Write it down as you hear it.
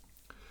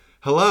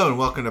Hello and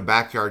welcome to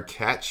Backyard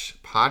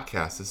Catch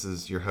Podcast. This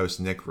is your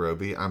host, Nick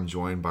Roby. I'm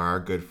joined by our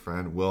good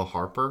friend, Will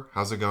Harper.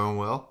 How's it going,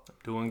 Will?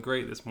 Doing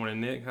great this morning,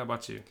 Nick. How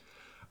about you?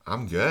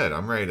 I'm good.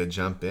 I'm ready to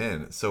jump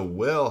in. So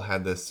Will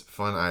had this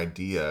fun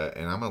idea,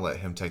 and I'm going to let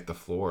him take the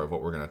floor of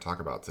what we're going to talk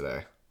about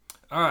today.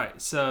 All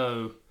right,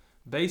 so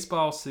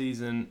baseball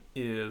season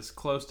is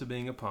close to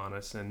being upon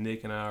us, and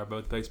Nick and I are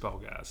both baseball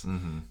guys.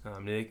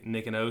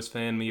 Nick an O's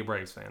fan, me a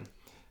Braves fan.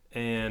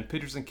 And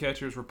pitchers and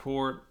catchers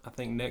report, I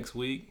think, next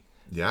week.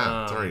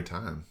 Yeah, it's already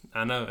time.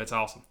 I know, it's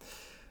awesome.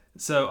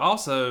 So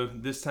also,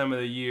 this time of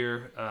the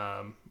year,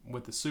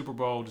 with the Super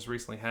Bowl just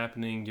recently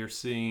happening, you're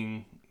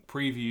seeing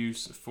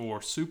previews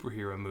for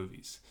superhero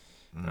movies.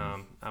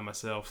 I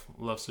myself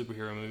love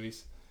superhero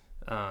movies.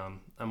 I'm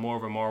more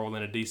of a Marvel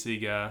than a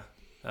DC guy.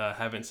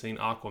 Haven't seen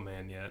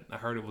Aquaman yet. I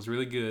heard it was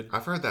really good.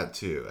 I've heard that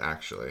too,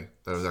 actually.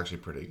 That was actually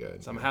pretty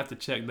good. So I'm going to have to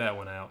check that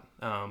one out.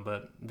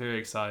 But very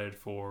excited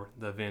for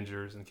the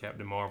Avengers and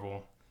Captain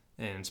Marvel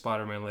and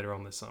Spider-Man later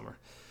on this summer.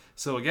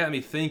 So it got me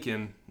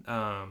thinking,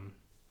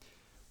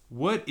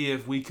 what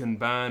if we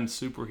combined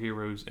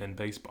superheroes and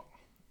baseball?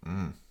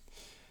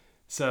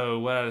 So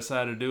what I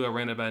decided to do, I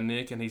ran it by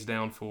Nick and he's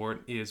down for it,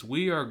 is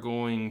we are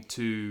going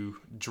to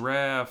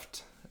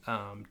draft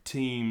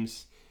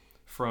teams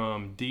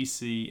from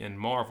DC and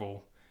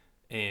Marvel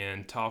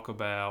and talk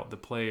about the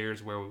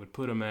players, where we would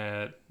put them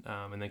at,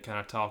 and then kind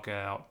of talk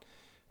out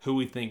who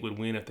we think would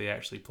win if they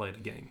actually played a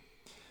game.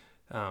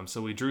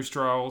 So we drew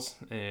straws,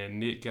 and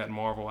Nick got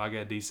Marvel, I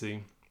got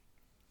DC.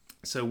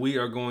 So we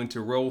are going to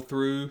roll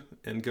through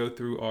and go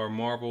through our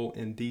Marvel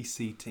and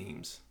DC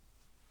teams.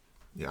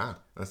 Yeah,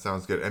 that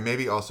sounds good. And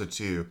maybe also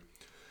too,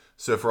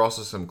 so for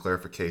also some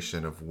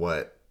clarification of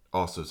what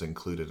also is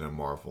included in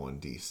Marvel and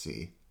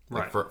DC.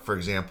 Like Right. for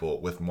example,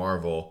 with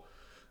Marvel,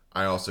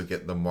 I also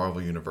get the Marvel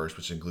Universe,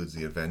 which includes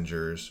the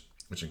Avengers,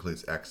 which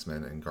includes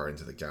X-Men and Guardians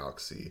of the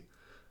Galaxy.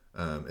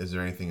 Is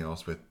there anything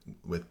else with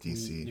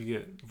DC? You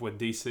get with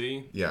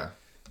DC? Yeah,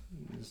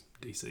 Just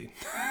DC.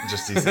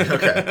 just DC.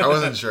 Okay, I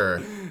wasn't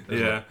sure.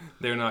 Yeah,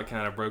 they're not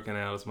kind of broken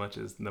out as much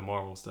as the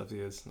Marvel stuff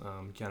is.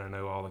 You kind of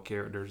know all the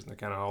characters, and they're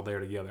kind of all there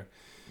together.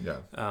 Yeah.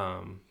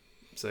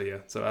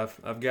 So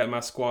I've got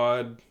my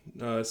squad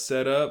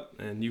set up,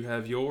 and you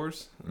have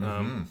yours.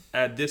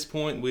 At this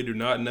point, we do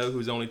not know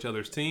who's on each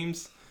other's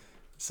teams,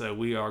 so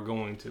we are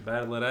going to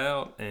battle it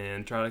out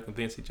and try to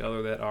convince each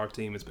other that our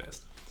team is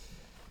best.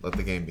 Let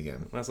the game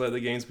begin. Let's let the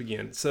games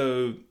begin.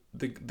 So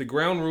the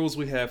ground rules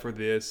we have for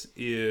this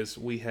is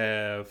we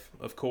have,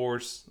 of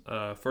course,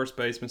 first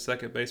baseman,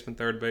 second baseman,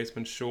 third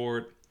baseman,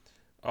 short,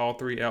 all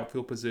three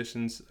outfield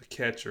positions, a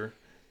catcher.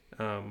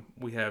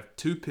 We have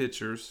two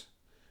pitchers.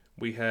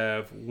 We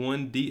have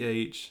one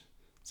DH,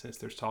 since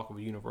there's talk of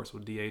a universal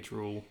DH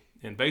rule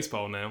in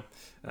baseball now.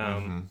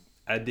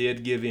 I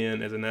did give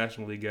in as a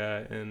National League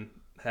guy and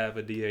have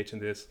a DH in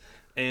this,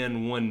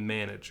 and one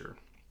manager.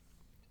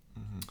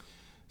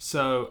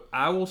 So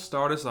I will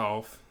start us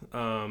off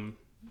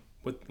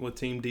with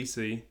Team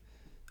DC,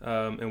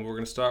 and we're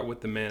going to start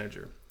with the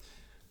manager.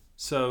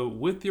 So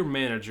with your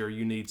manager,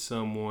 you need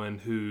someone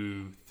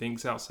who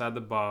thinks outside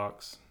the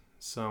box,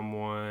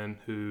 someone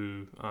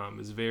who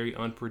is very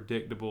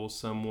unpredictable,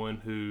 someone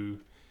who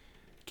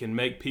can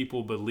make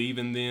people believe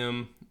in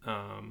them,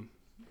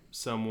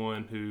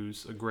 someone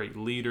who's a great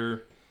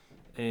leader,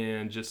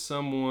 and just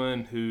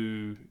someone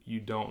who you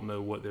don't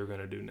know what they're going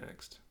to do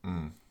next.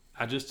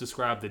 I just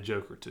described the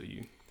Joker to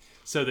you.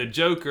 So the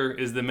Joker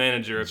is the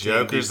manager of Team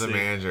Joker's DC. the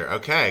manager.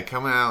 Okay,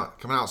 coming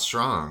out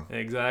strong.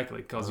 Exactly,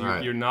 because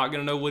Right. you're not going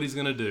to know what he's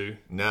going to do.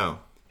 No.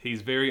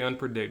 He's very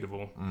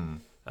unpredictable.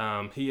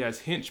 He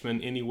has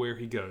henchmen anywhere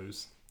he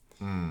goes.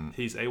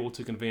 He's able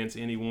to convince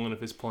anyone of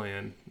his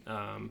plan.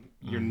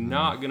 You're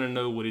not going to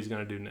know what he's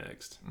going to do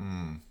next.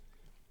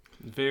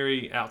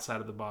 Very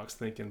outside of the box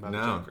thinking about the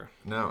Joker.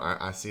 No,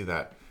 I see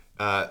that.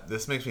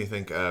 This makes me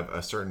think of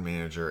a certain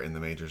manager in the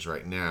majors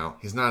right now.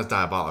 He's not as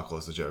diabolical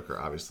as the Joker,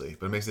 obviously,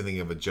 but it makes me think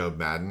of a Joe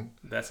Madden.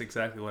 That's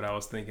exactly what I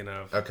was thinking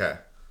of. Okay. I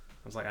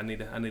was like, I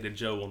need a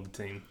Joe on the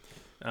team.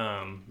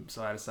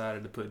 So I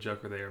decided to put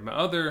Joker there. My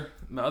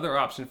other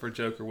option for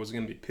Joker was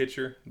going to be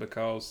pitcher,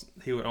 because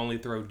he would only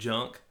throw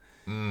junk.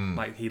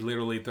 Like, he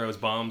literally throws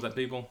bombs at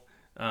people.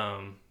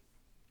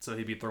 So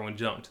he'd be throwing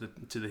junk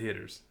to the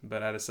hitters.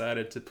 But I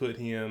decided to put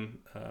him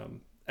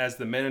as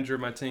the manager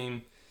of my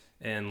team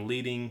and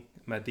leading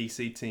my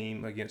DC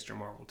team against your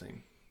Marvel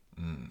team.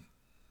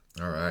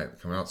 All right,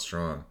 coming out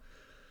strong.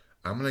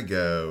 I'm going to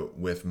go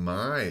with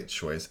my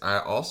choice. I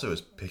also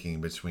was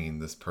picking between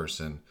this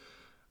person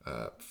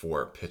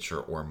for pitcher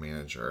or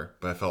manager,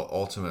 but I felt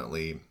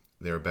ultimately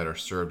they were better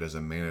served as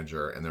a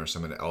manager, and there was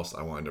someone else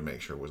I wanted to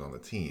make sure was on the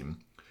team.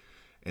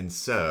 And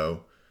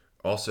so,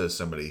 also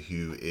somebody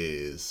who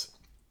is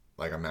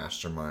like a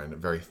mastermind,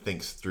 very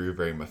thinks through,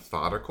 very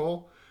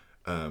methodical,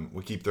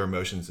 would keep their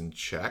emotions in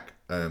check.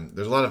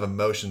 There's a lot of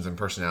emotions and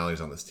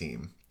personalities on this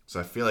team. So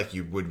I feel like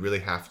you would really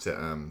have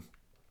to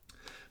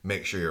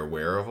make sure you're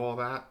aware of all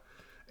that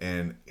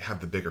and have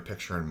the bigger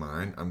picture in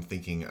mind. I'm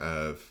thinking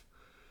of,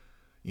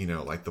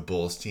 like the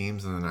Bulls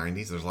teams in the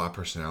 90s. There's a lot of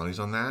personalities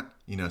on that,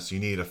 so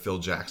you need a Phil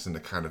Jackson to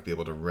kind of be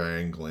able to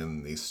wrangle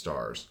in these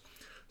stars.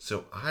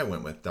 So I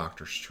went with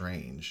Doctor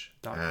Strange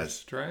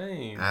as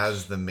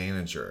the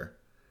manager.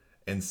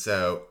 And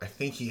so I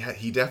think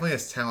he definitely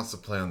has talents to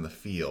play on the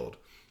field,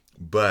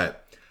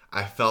 but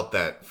I felt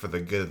that for the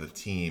good of the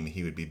team,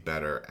 he would be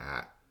better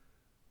at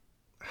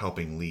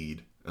helping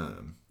lead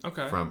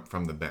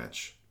from the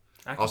bench.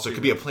 Also,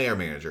 could be a player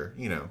manager,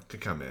 could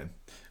come in.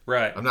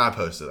 Right. I'm not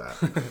opposed to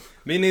that.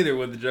 Me neither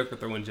with the Joker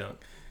throwing junk.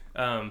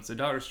 So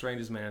Doctor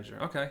Strange's manager.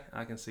 Okay,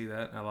 I can see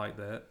that. I like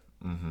that.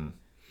 Mm-hmm.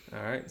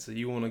 All right, so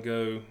you want to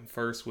go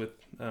first with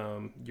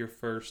your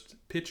first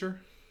pitcher?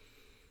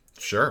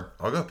 Sure,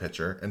 I'll go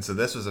pitcher. And so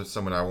this was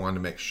someone I wanted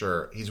to make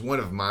sure. He's one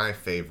of my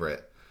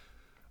favorite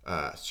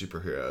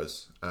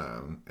superheroes.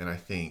 And I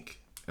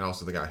think, and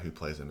also the guy who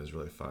plays him is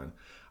really fun.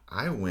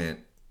 I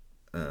went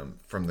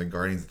from the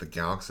Guardians of the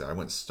Galaxy, I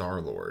went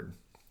Star-Lord.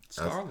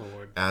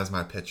 Star-Lord. As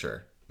my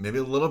pitcher. Maybe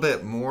a little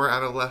bit more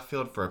out of left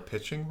field for a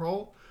pitching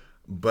role,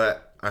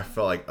 but I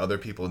felt like other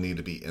people need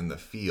to be in the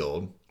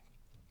field.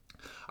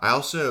 I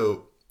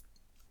also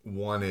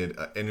wanted,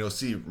 and you'll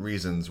see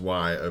reasons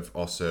why of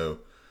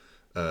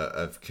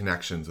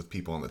connections with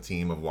people on the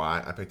team of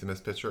why I picked him as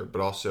pitcher, but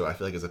also I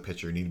feel like as a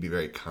pitcher you need to be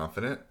very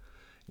confident,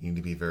 you need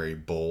to be very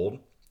bold.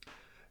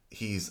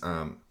 He's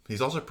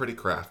also pretty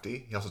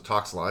crafty. He also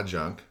talks a lot of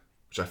junk,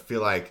 which I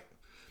feel like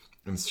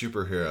in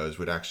superheroes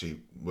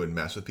would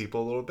mess with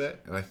people a little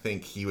bit, and I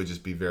think he would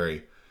just be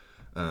very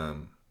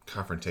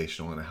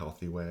confrontational in a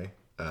healthy way.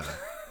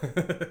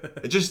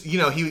 It just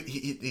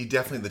he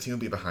definitely, the team would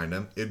be behind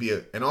him. It'd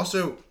be and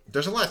also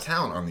there's a lot of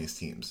talent on these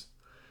teams,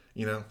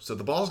 so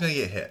the ball's gonna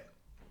get hit,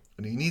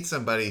 and you need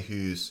somebody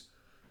who's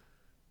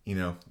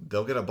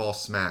they'll get a ball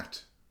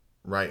smacked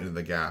right into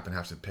the gap and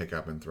have to pick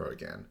up and throw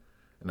again.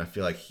 And I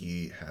feel like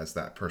he has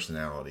that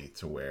personality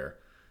to where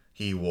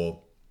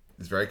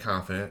is very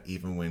confident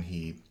even when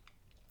he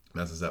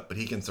messes up, but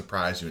he can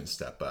surprise you and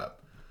step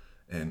up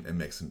and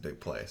make some big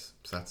plays.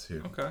 So that's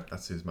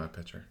who's my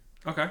pitcher.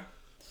 Okay.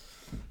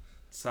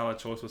 Solid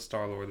choice with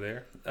Star-Lord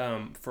there.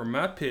 For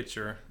my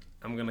pitcher,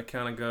 I'm going to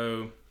kind of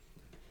go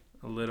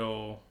a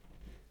little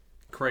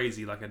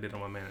crazy like I did on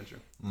my manager.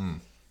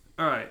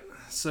 All right.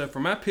 So for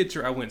my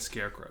pitcher, I went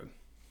Scarecrow.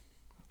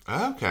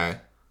 Okay.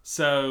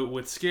 So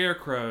with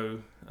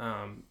Scarecrow,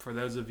 for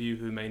those of you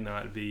who may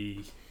not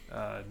be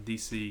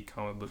DC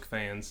comic book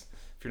fans,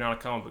 if you're not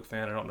a comic book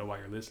fan, I don't know why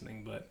you're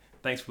listening, but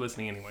thanks for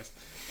listening anyways.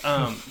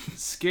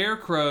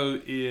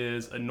 Scarecrow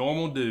is a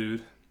normal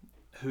dude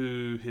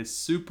who his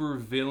super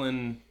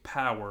villain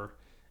power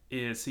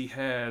is he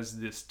has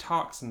this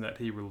toxin that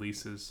he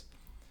releases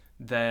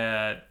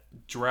that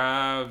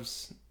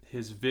drives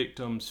his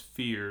victims'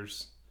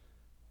 fears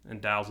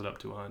and dials it up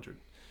to 100.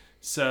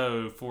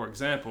 So, for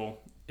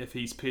example, if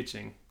he's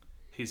pitching,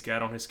 he's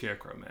got on his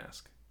Scarecrow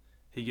mask.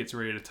 He gets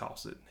ready to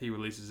toss it. He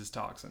releases his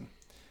toxin.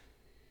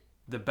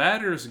 The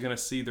batters are going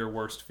to see their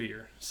worst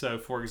fear. So,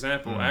 for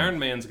example, Iron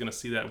Man's going to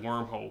see that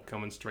wormhole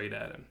coming straight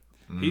at him.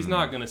 He's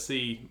not going to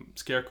see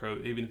Scarecrow,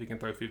 even if he can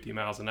throw 50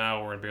 miles an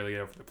hour and barely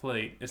get over the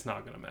plate. It's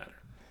not going to matter.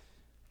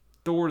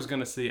 Thor's going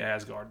to see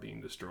Asgard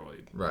being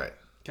destroyed. Right.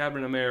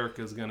 Captain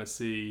America's going to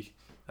see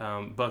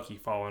Bucky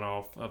falling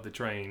off of the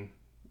train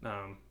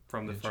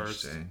from the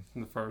first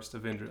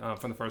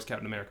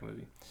Captain America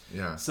movie.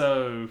 Yeah.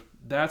 So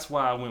that's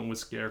why I went with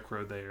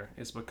Scarecrow there.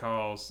 It's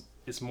because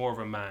it's more of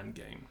a mind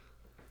game.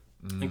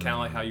 And kind of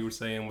like how you were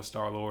saying with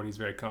Star-Lord, he's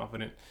very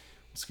confident.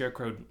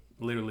 Scarecrow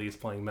literally is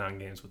playing mind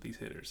games with these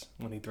hitters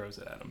when he throws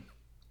it at them.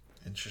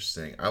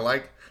 Interesting.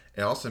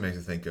 It also makes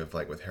me think of,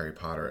 like with Harry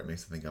Potter, it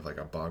makes me think of like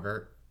a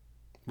boggart.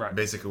 Right.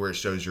 Basically where it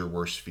shows your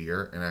worst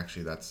fear. And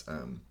actually that's,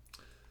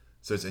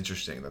 so it's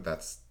interesting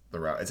that's the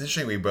route. It's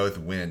interesting we both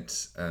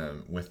went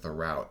with the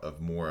route of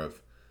more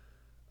of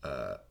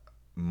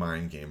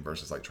mind game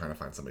versus like trying to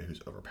find somebody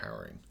who's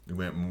overpowering. We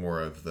went more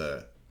of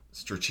the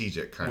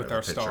strategic kind with of a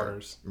our pitcher.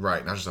 Starters.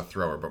 Right. Not just a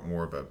thrower, but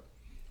more of a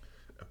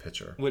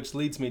pitcher. Which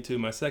leads me to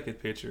my second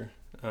pitcher,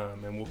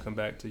 and we'll come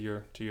back to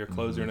your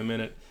closer in a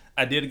minute.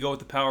 I did go with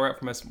the power up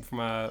for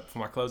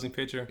my closing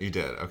pitcher. You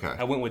did, okay.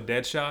 I went with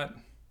Deadshot.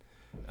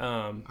 I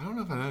don't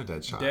know if I know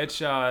Deadshot.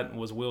 Deadshot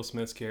was Will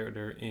Smith's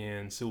character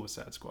in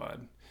Suicide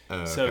Squad.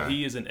 Okay. So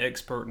he is an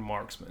expert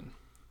marksman.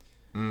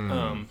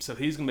 So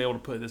he's going to be able to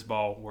put this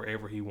ball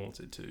wherever he wants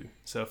it to.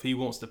 So if he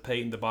wants to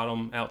paint the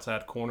bottom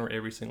outside corner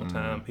every single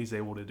time, he's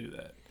able to do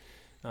that.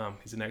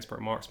 He's an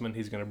expert marksman.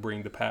 He's going to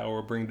bring the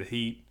power, bring the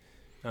heat.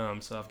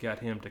 So I've got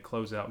him to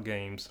close out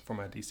games for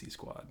my DC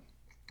squad.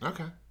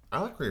 Okay.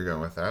 I like where you're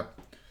going with that.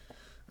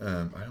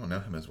 I don't know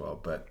him as well,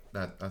 but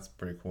that's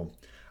pretty cool.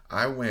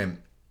 I went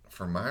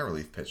for my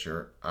relief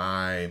pitcher.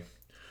 I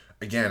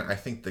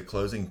think the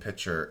closing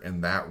pitcher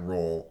in that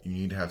role, you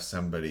need to have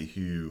somebody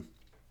who,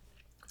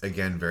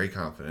 again, very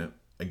confident.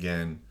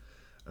 Again,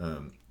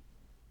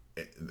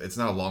 it's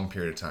not a long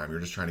period of time. You're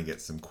just trying to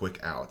get some quick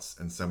outs,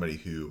 and somebody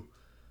who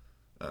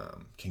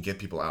can get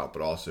people out,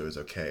 but also is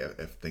okay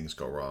if things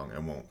go wrong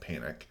and won't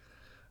panic.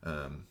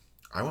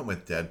 I went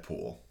with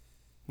Deadpool.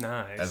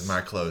 Nice. As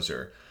my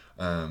closer.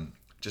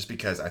 just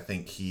because I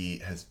think he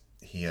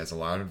has a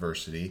lot of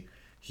adversity.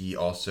 He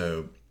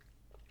also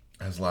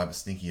has a lot of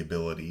sneaky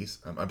abilities.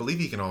 I believe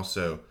he can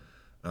also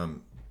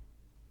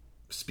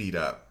speed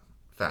up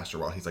faster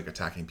while he's like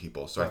attacking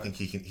people. So I think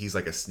he's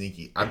like a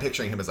sneaky. I'm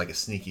picturing him as like a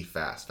sneaky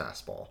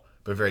fastball,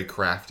 but very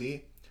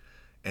crafty.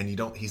 And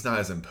he's not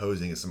as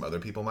imposing as some other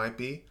people might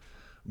be,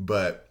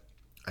 but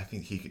I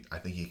think he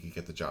could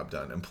get the job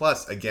done. And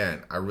plus,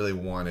 again, I really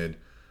wanted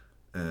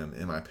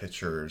in my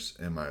pitchers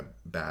and my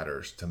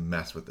batters to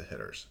mess with the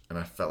hitters, and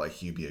I felt like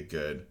he'd be a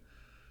good.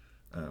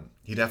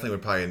 He definitely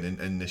would probably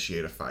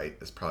initiate a fight.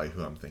 Is probably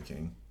who I'm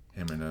thinking.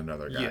 Him and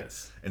another guy.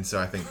 Yes. And so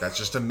I think that's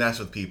just to mess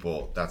with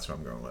people. That's what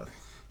I'm going with.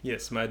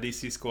 Yes, my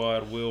DC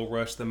squad will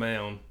rush the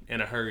mound in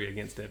a hurry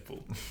against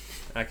Deadpool.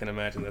 I can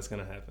imagine that's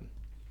going to happen.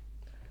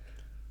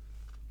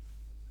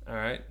 All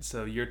right,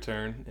 so your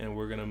turn, and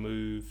we're going to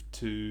move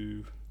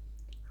to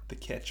the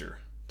catcher.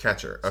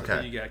 Catcher, okay. So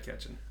who you got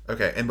catching?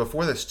 Okay, and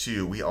before this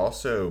too, we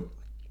also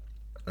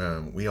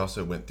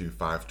went through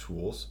 5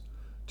 tools.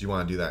 Do you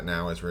want to do that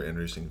now as we're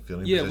introducing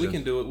fielding positions? We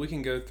can do it. We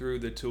can go through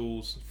the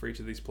tools for each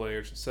of these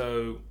players.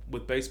 So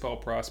with baseball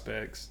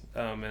prospects,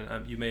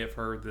 and you may have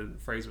heard the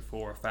phrase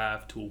before, a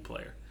 5-tool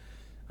player.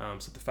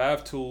 So the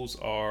 5 tools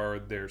are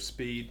their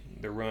speed,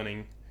 their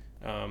running,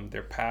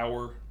 their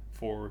power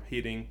for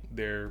hitting,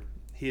 their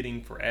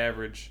hitting for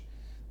average,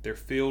 their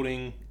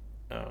fielding,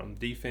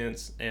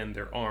 defense, and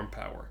their arm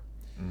power.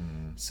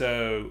 Mm-hmm.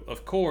 So,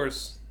 of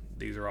course,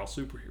 these are all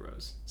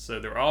superheroes. So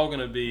they're all going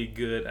to be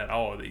good at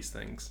all of these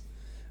things.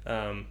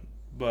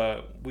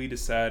 But we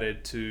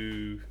decided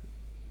to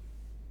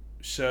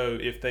show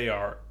if they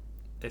are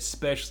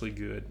especially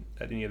good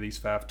at any of these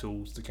 5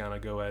 tools to kind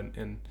of go ahead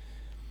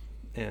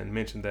and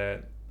mention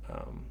that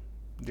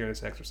during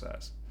this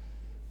exercise.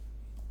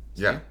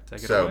 So,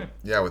 take it away.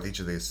 Yeah, with each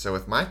of these. So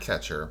with my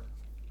catcher,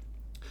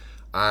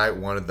 I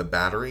wanted the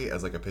battery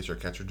as like a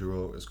pitcher-catcher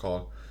duo is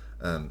called.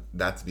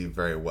 That to be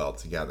very well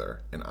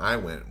together. And I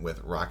went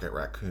with Rocket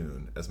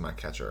Raccoon as my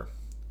catcher.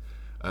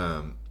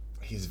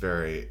 He's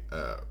very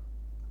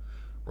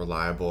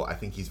reliable. I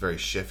think he's very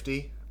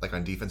shifty. Like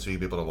on defense, he'd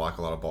be able to block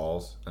a lot of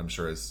balls. I'm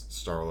sure as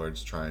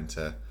Star-Lord's trying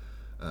to,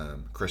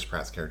 Chris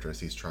Pratt's character, as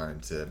he's trying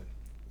to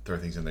throw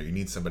things in there. You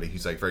need somebody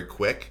who's like very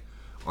quick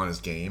on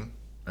his game,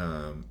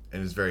 and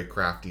is very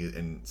crafty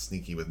and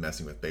sneaky with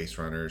messing with base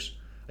runners.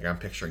 Like I'm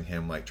picturing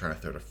him like trying to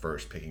throw to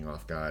first, picking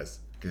off guys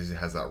because he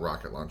has that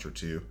rocket launcher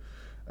too.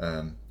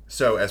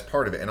 So as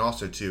part of it, and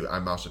also too,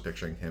 I'm also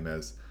picturing him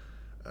as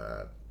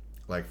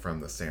like from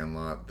The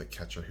Sandlot, the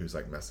catcher who's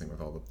like messing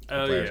with all the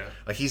players. Yeah.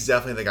 Like he's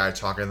definitely the guy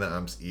talking in the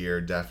ump's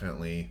ear,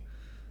 definitely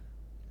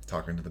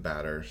talking to the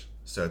batters.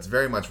 So it's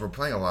very much, we're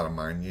playing a lot of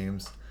mind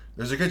games.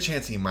 There's a good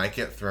chance he might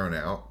get thrown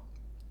out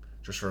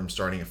just from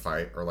starting a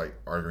fight or like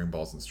arguing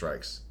balls and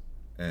strikes.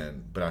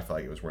 But I felt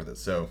like it was worth it.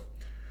 So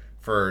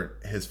for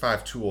his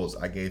 5 tools,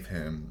 I gave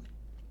him,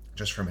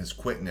 just from his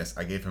quickness,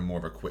 I gave him more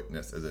of a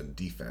quickness as in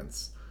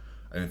defense.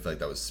 I didn't feel like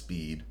that was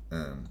speed.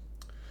 And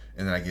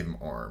then I gave him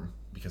arm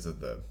because of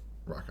the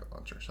rocket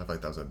launcher. So I feel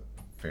like that was a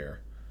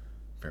fair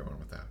one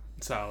with that.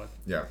 Solid.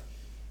 Yeah.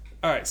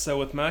 All right, so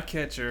with my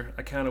catcher,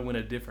 I kind of went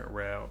a different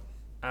route.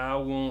 I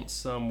want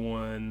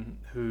someone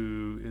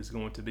who is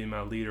going to be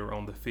my leader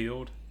on the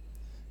field.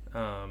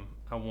 I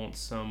want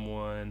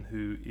someone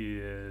who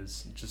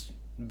is just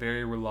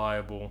very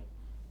reliable.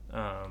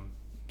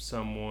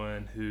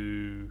 Someone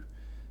who,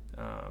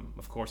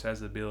 of course,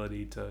 has the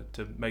ability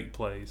to make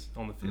plays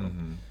on the field.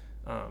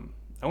 Mm-hmm.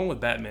 I went with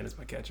Batman as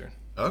my catcher.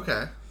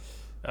 Okay.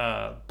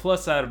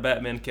 Plus side of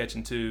Batman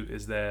catching too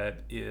is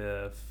that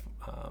if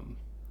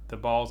the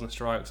balls and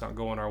strikes aren't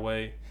going our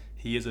way,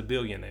 he is a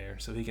billionaire,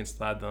 so he can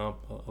slide them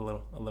up a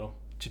little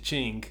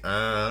cha-ching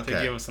to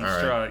give us some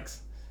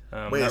strikes.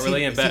 Not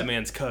really in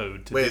Batman's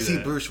code. Wait, is he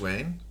Bruce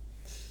Wayne?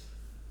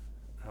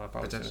 I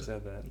probably shouldn't have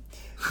said that.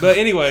 But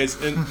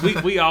anyways,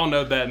 and we all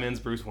know Batman's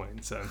Bruce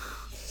Wayne. So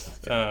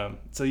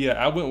yeah,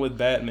 I went with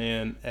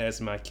Batman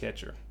as my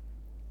catcher.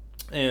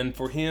 And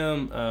for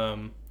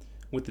him,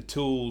 with the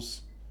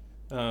tools,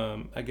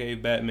 I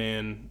gave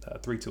Batman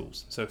 3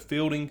 tools. So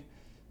fielding,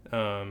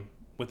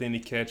 with any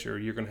catcher,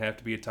 you're going to have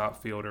to be a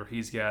top fielder.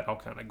 He's got all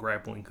kind of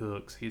grappling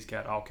hooks. He's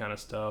got all kind of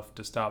stuff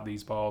to stop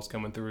these balls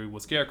coming through.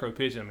 With Scarecrow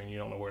pitching, I mean, you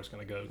don't know where it's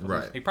going to go.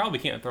 Right. He probably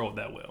can't throw it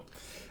that well.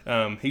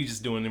 He's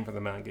just doing them for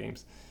the mind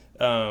games.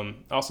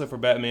 Also for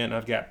Batman,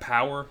 I've got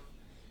power.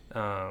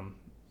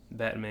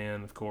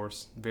 Batman, of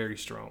course, very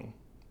strong.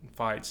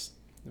 Fights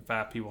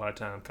 5 people at a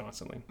time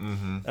constantly.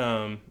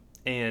 Mm-hmm.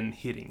 And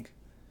hitting.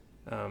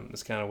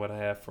 That's kind of what I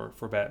have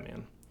for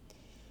Batman.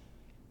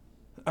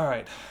 All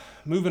right,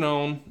 moving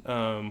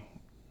on.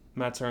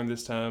 My turn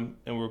this time,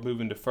 and we're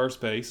moving to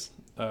first base.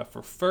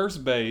 For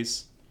first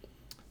base,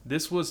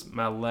 this was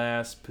my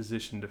last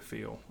position to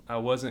fill. I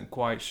wasn't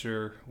quite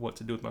sure what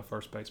to do with my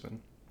first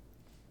baseman.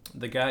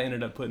 The guy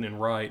ended up putting in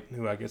right,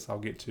 who I guess I'll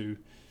get to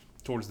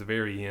towards the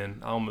very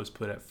end. I almost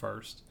put at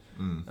first,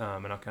 and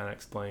I'll kind of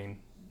explain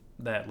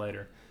that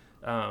later.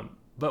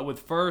 But with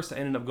first, I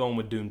ended up going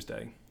with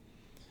Doomsday.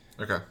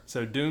 Okay.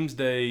 So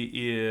Doomsday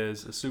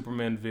is a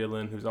Superman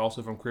villain who's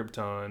also from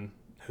Krypton,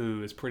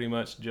 who is pretty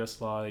much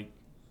just like,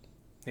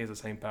 he has the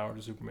same powers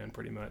as Superman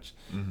pretty much.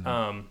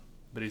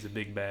 But he's a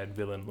big bad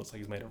villain. Looks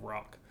like he's made of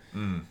rock.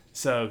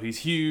 So he's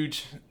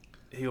huge.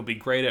 He'll be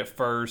great at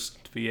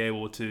first to be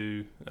able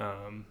to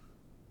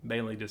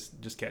mainly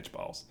just catch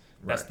balls.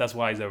 That's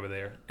why he's over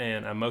there.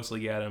 And I mostly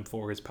got him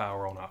for his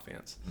power on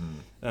offense.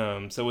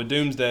 So with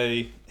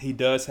Doomsday, he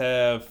does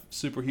have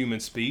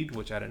superhuman speed,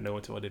 which I didn't know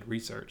until I did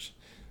research.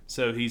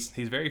 So he's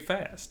very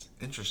fast.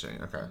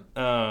 Interesting. Okay.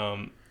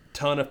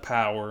 Ton of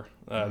power.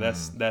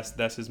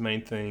 That's his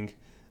main thing.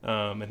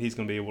 And he's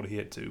going to be able to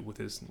hit too with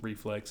his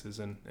reflexes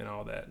and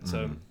all that.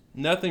 So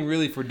nothing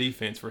really for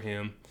defense for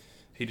him.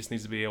 He just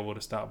needs to be able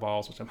to stop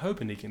balls, which I'm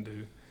hoping he can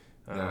do.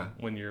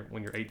 When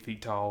you're 8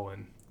 feet tall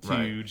and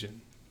huge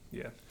and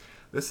yeah.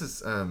 This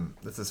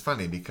is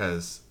funny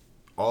because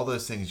all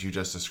those things you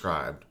just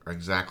described are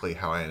exactly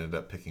how I ended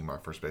up picking my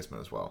first baseman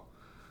as well.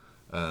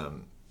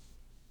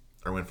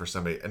 I went for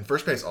somebody, and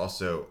first base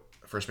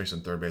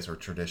and third base are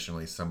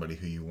traditionally somebody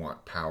who you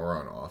want power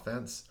on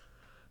offense.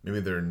 Maybe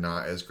they're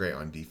not as great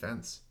on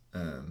defense.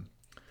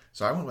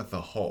 So I went with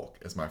the Hulk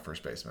as my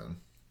first baseman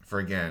for,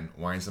 again,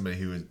 wanting somebody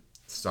who would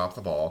stop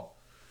the ball.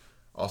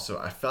 Also,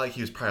 I felt like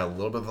he was probably a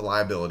little bit of a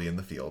liability in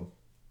the field,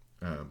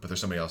 but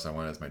there's somebody else I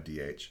wanted as my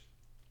DH.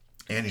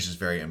 And he's just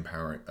very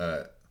empowering,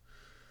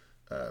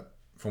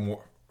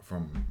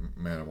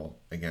 formidable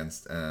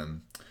against.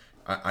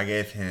 I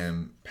gave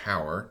him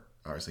power,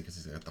 obviously, because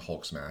he's got the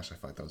Hulk smash. I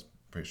felt like that was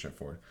pretty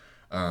straightforward.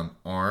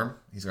 Arm,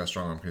 he's got a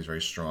strong arm because he's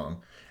very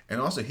strong. And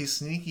also, he's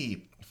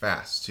sneaky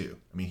fast, too.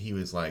 I mean, he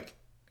was like,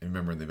 I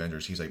remember in the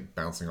Avengers, he's like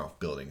bouncing off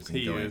buildings. And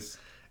is.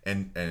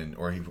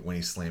 When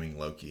he's slamming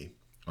Loki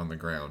on the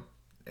ground,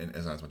 and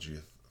it's not as much as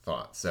you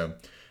thought. So,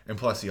 and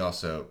plus, he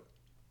also,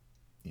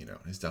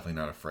 he's definitely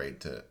not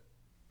afraid to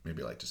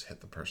maybe like just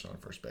hit the person on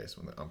first base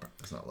when the umpire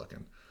is not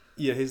looking.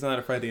 Yeah, he's not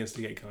afraid to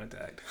instigate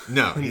contact.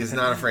 No, he's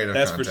not afraid of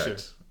that's contact. for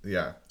sure.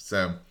 Yeah,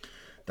 so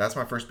that's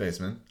my first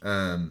baseman.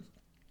 I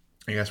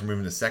guess we're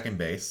moving to second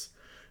base.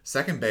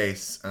 Second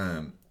base,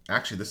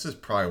 actually, this is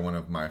probably one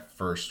of my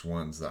first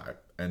ones that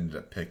I ended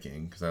up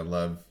picking because I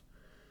love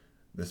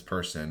this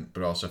person,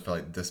 but also felt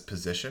like this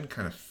position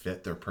kind of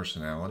fit their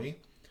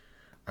personality.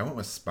 I went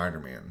with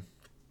Spider-Man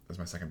as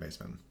my second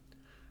baseman.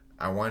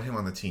 I wanted him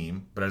on the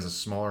team, but as a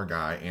smaller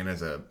guy and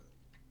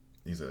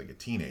he's like a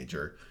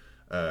teenager,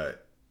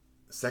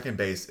 second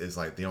base is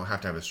like they don't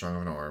have to have as strong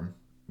of an arm,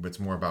 but it's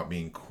more about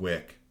being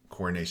quick,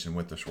 coordination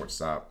with the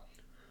shortstop.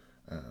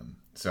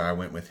 So I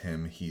went with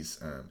him. He's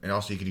and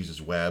also he could use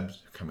his web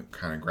to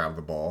kind of grab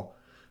the ball.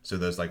 So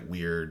those like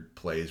weird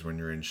plays when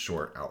you're in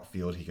short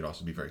outfield, he could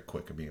also be very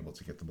quick at being able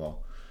to get the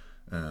ball.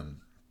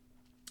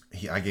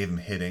 I gave him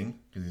hitting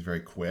because he's very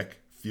quick,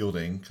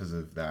 fielding because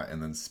of that,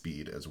 and then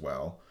speed as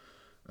well.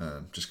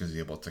 Just because he's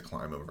able to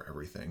climb over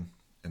everything.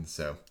 And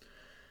so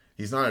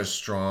he's not as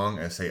strong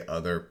as, say,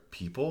 other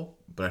people,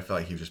 but I feel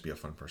like he would just be a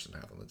fun person to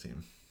have on the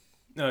team.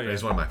 Oh, yeah. But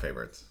he's one of my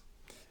favorites.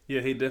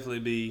 Yeah, he'd definitely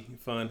be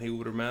fun. He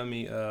would remind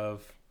me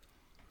of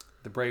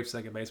the Brave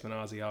second baseman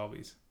Ozzie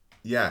Albies.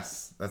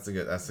 Yes, that's a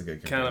good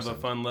comparison. Kind of a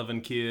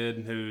fun-loving kid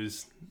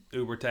who's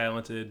uber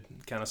talented,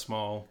 kind of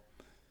small,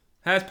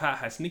 has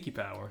sneaky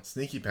power.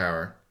 Sneaky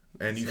power.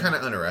 And you kind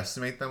of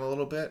underestimate them a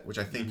little bit, which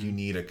I think you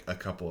need a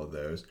couple of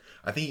those.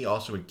 I think he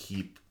also would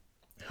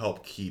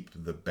help keep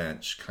the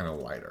bench kind of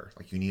lighter.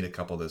 Like you need a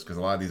couple of those because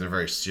a lot of these are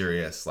very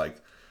serious, like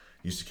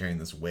used to carrying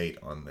this weight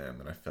on them.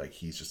 And I feel like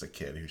he's just a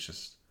kid who's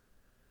just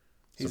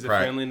he's a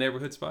friendly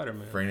neighborhood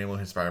Spider-Man. Friendly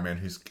neighborhood Spider-Man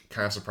who's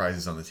kind of surprised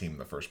he's on the team in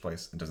the first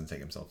place and doesn't take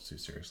himself too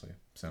seriously.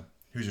 So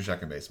who's your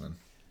second baseman?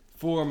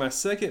 For my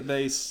second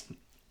base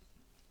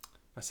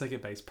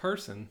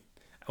person,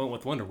 I went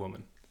with Wonder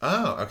Woman.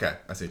 Oh, okay.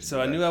 I see.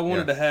 So I knew I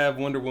wanted to have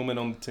Wonder Woman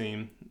on the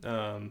team.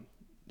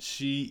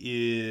 She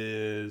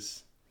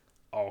is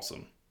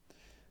awesome.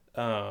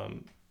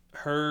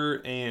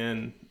 Her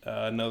and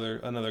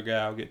another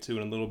guy I'll get to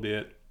in a little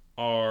bit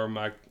are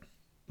my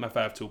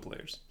 5 tool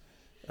players.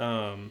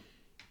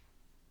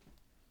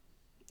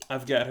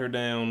 I've got her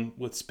down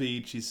with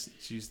speed.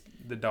 She's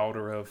the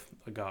daughter of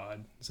a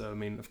god. So I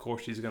mean, of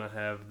course, she's gonna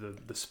have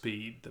the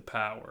speed, the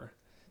power,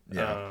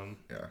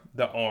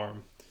 the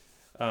arm.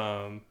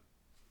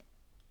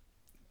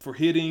 For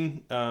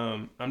hitting,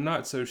 I'm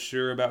not so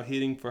sure about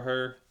hitting for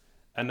her.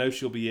 I know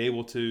she'll be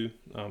able to.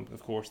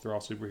 Of course, they're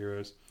all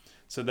superheroes.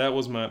 So that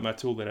was my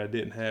tool that I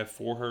didn't have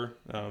for her.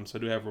 So I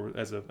do have her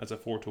as a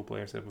 4-tool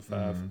player instead of a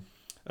 5.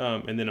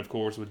 And then, of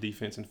course, with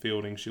defense and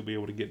fielding, she'll be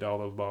able to get to all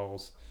those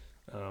balls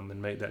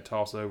and make that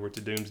toss over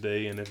to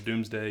Doomsday. And if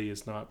Doomsday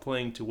is not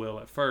playing too well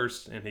at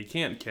first and he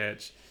can't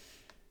catch,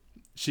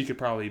 she could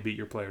probably beat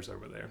your players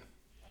over there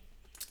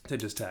to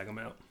just tag them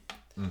out.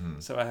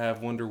 So I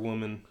have Wonder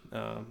Woman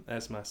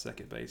as my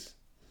second base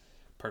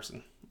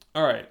person.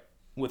 All right.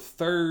 With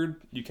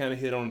third, you kind of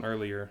hit on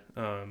earlier.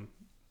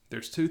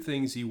 There's 2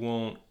 things you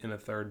want in a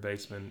third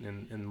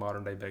baseman in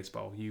modern day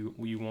baseball.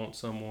 You want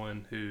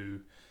someone who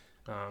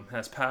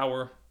has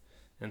power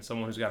and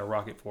someone who's got a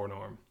rocket for an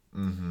arm.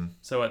 Mm-hmm.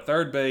 So at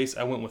third base,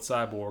 I went with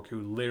Cyborg,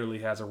 who literally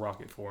has a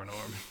rocket for an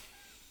arm.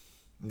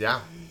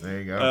 Yeah, there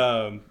you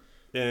go.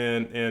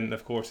 And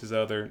of course, his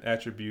other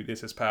attribute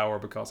is his power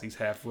because he's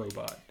half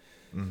robot.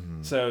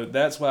 Mm-hmm. So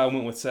that's why I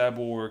went with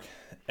Cyborg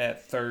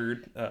at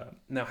third.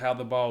 Now, how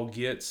the ball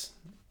gets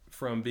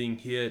from being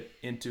hit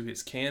into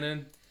his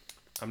cannon,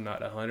 I'm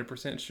not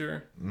 100%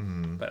 sure,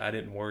 but I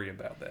didn't worry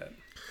about that.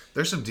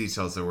 There's some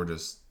details that we're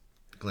just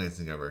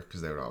glancing over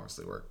because they would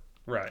obviously work.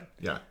 Right.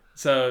 Yeah.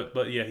 So,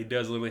 but yeah, he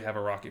does literally have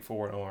a rocket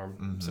for an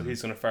arm. So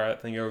he's going to fire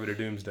that thing over to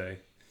Doomsday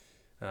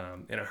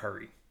in a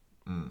hurry.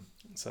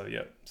 So,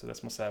 yep. So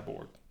that's my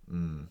Cyborg.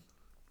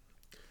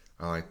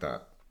 I like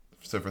that.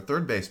 So for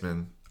third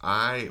baseman,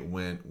 I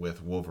went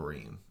with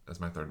Wolverine as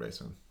my third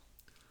baseman.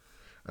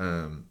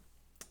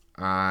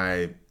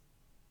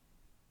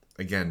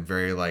 Again,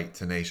 very like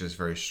tenacious,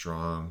 very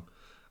strong.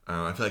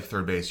 I feel like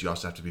third base, you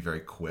also have to be very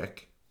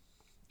quick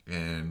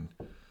and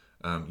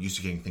used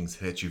to getting things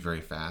hit you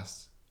very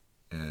fast.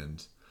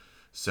 And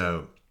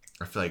so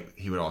I feel like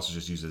he would also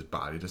just use his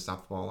body to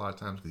stop the ball a lot of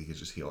times because he could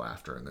just heal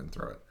after and then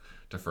throw it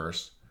to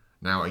first.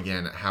 Now,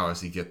 again, how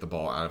does he get the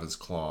ball out of his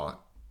claw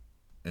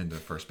into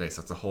first base?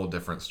 That's a whole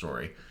different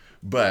story.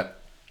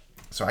 But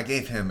so I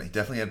gave him, he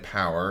definitely had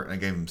power, and I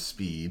gave him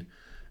speed.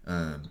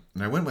 And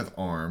I went with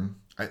arm.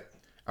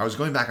 I was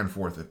going back and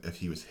forth if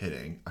he was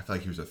hitting. I feel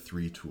like he was a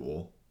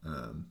 3-tool.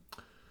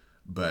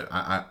 But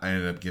I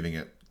ended up giving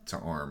it to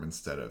arm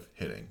instead of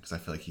hitting because I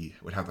feel like he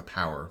would have the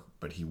power,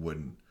 but he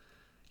wouldn't.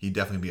 He'd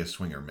definitely be a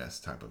swing or miss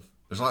type of.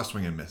 There's a lot of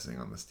swing and missing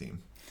on this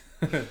team.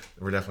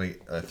 We're definitely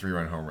a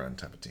 3-run home run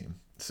type of team.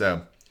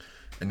 So,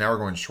 and now we're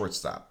going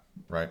shortstop,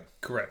 right?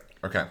 Correct.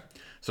 Okay.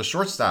 So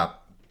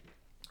shortstop,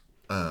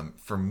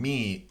 for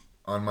me,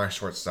 on my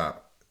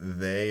shortstop,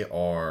 they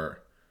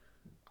are,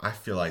 I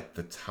feel like,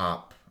 the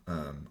top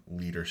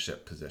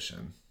leadership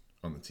position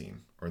on the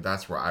team. Or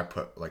that's where I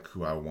put like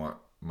who I want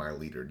my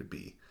leader to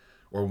be.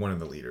 Or one of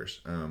the leaders.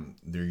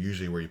 They're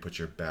usually where you put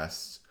your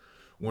best,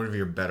 one of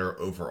your better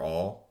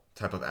overall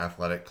type of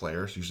athletic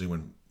players.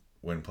 Usually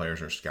when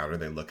players are scouted,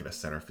 they look at a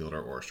center fielder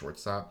or a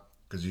shortstop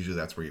because usually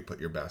that's where you put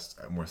your best,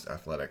 most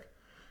athletic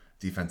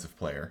defensive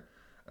player.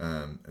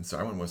 And so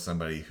I went with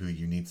somebody who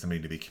you need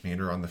somebody to be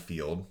commander on the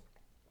field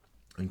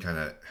and kind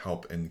of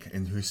help and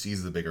who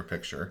sees the bigger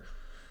picture.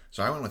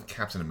 So I went with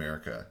Captain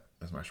America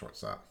as my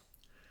shortstop.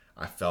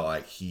 I felt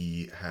like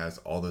he has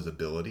all those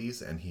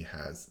abilities and he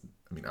has,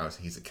 I mean,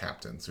 obviously he's a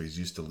captain, so he's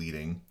used to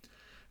leading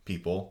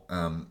people.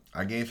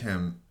 I gave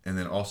him, and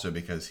then also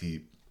because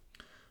he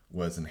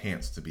was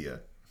enhanced to be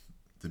a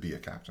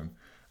captain,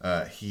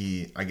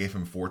 I gave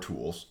him 4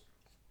 tools.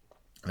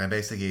 And I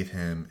basically gave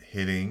him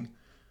hitting,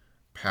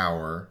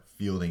 power,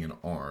 fielding, and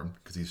arm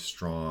because he's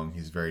strong.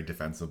 He's very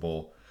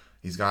defensible.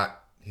 He's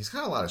got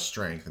a lot of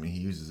strength. I mean, he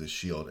uses his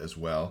shield as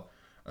well.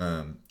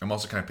 I'm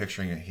also kind of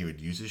picturing it. He would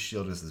use his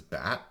shield as his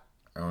bat.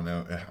 I don't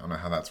know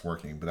how that's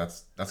working, but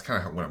that's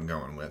kind of what I'm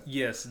going with.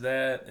 Yes,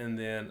 that, and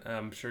then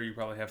I'm sure you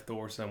probably have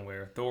Thor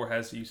somewhere. Thor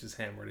has to use his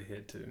hammer to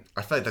hit too.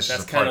 I feel like that's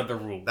just kind of the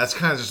rule. That's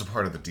kind of just a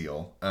part of the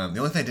deal. The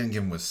only thing I didn't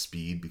give him was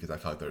speed because I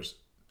felt like there's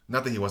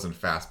not that he wasn't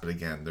fast, but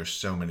again, there's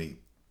so many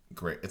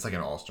great. It's like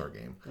an all-star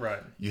game.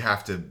 Right. You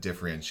have to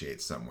differentiate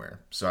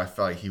somewhere. So I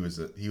felt like he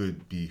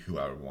would be who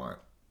I would want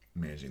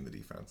managing the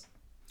defense.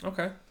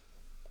 Okay,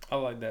 I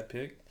like that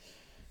pick.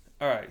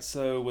 All right,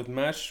 so with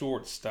my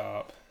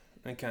shortstop.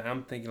 Okay,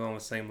 I'm thinking along the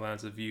same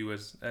lines of you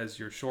as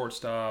your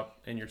shortstop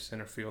and your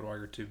center field are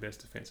your 2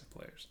 best defensive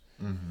players.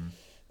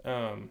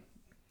 Mm-hmm.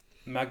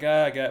 My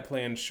guy I got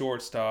playing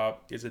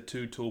shortstop is a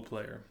 2-tool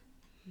player,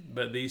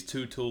 but these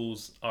 2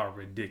 tools are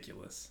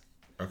ridiculous.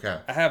 Okay.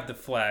 I have the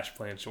Flash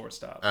playing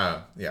shortstop.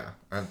 Oh, yeah,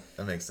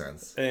 that makes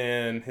sense.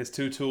 And his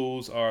 2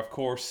 tools are, of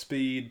course,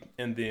 speed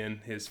and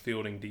then his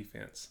fielding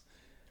defense.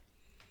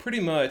 Pretty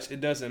much,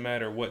 it doesn't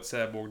matter what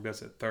Cyborg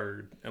does at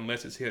third.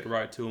 Unless it's hit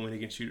right to him and he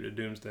can shoot it at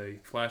Doomsday,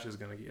 Flash is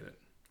going to get it.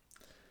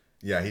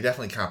 Yeah, he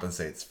definitely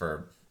compensates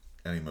for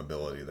any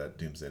mobility that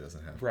Doomsday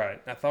doesn't have.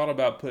 Right. I thought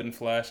about putting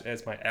Flash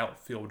as my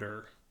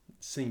outfielder,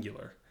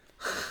 singular,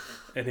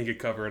 and he could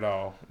cover it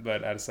all,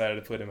 but I decided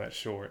to put him at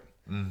short.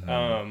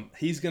 Mm-hmm.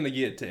 He's going to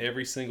get to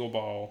every single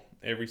ball,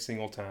 every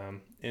single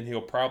time, and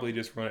he'll probably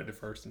just run it to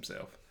first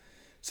himself.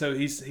 So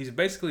he's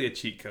basically a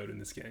cheat code in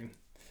this game.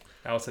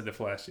 I would say the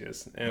Flash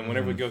is. And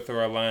whenever we go through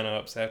our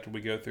lineups, after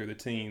we go through the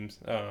teams,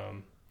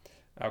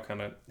 I'll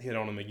kind of hit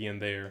on them again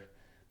there.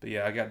 But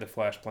yeah, I got the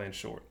Flash playing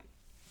short.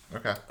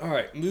 Okay. All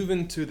right,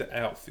 moving to the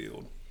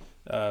outfield.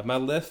 My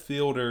left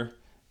fielder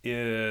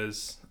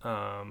is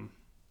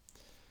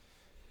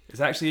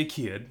actually a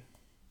kid.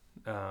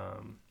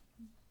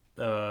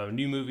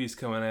 New movies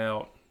coming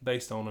out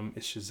based on him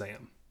is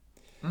Shazam.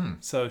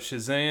 So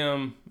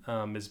Shazam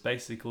is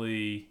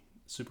basically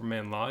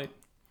Superman light.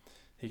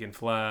 He can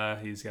fly.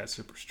 He's got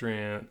super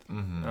strength.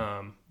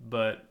 Mm-hmm.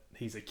 But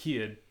he's a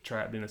kid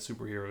trapped in a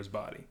superhero's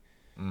body.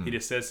 He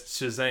just says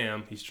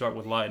Shazam. He's struck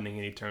with lightning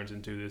and he turns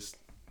into this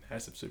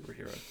massive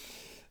superhero.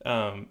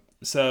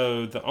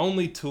 So the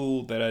only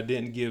tool that I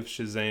didn't give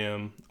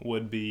Shazam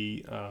would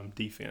be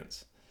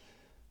defense,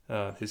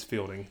 his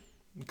fielding.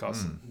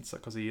 because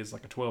he is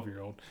like a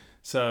 12-year-old.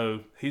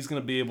 So he's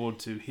going to be able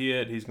to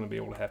hit. He's going to be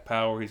able to have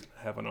power. He's going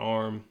to have an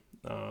arm.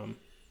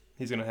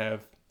 He's going to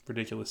have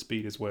ridiculous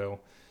speed as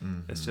well.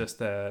 Mm-hmm. It's just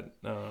that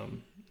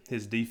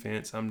his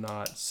defense I'm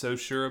not so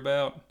sure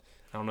about.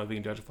 I don't know if he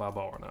can judge a fly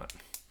ball or not.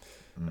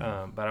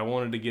 But I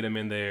wanted to get him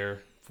in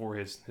there for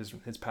his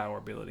power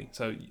ability.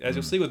 So as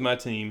you'll see with my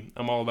team,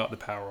 I'm all about the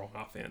power on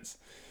offense.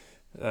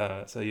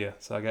 So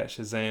I got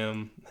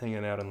Shazam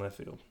hanging out in left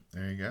field.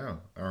 There you go.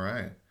 All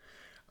right.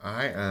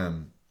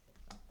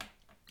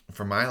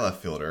 For my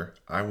left fielder,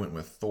 I went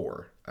with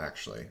Thor,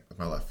 actually, with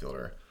my left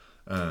fielder.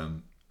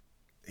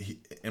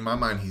 In my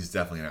mind, he's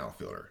definitely an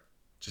outfielder,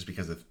 just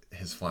because of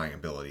his flying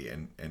ability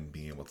and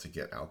being able to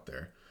get out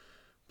there.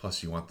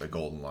 Plus, you want the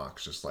golden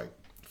locks just like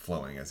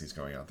flowing as he's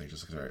going out there.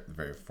 Just looks very,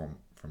 very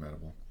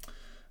formidable.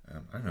 I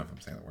don't know if I'm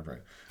saying that word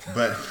right,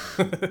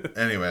 but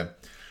anyway,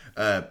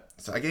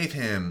 so I gave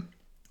him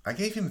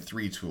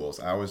 3 tools.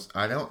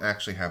 I don't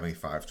actually have any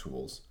 5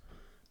 tools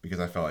because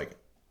I felt like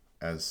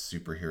as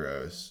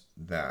superheroes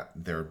that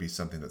there would be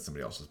something that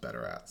somebody else was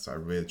better at. So I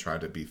really tried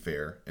to be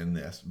fair in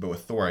this. But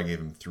with Thor, I gave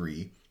him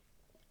 3.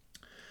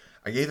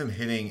 I gave him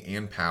hitting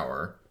and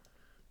power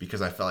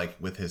because I felt like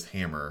with his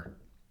hammer,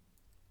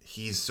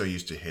 he's so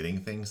used to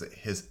hitting things that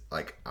his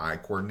like eye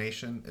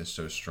coordination is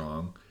so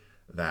strong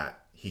that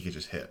he could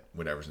just hit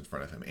whatever's in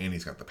front of him, and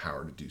he's got the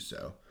power to do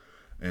so.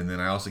 And then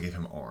I also gave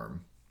him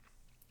arm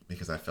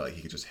because I felt like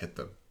he could just hit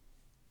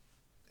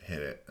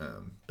it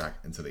back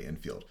into the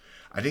infield.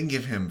 I didn't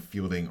give him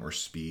fielding or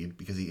speed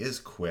because he is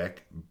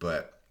quick,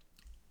 but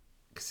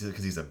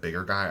because he's a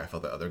bigger guy, I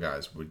felt that other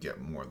guys would get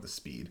more of the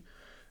speed.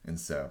 And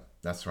so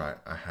that's why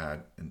I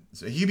had. And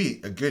so he'd be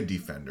a good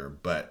defender,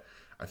 but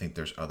I think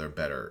there's other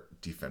better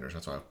defenders.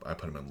 That's why I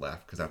put him in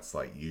left, because that's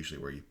like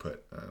usually where you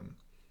put a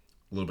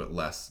little bit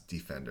less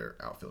defender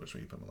outfielders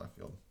when you put them in left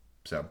field.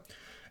 So,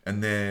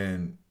 and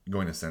then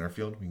going to center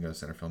field. We can go to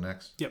center field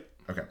next. Yep.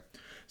 Okay.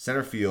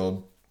 Center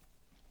field,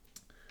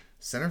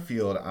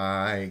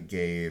 I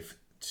gave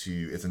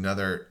to, it's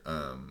another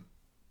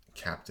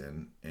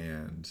captain,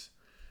 and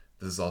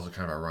this is also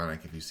kind of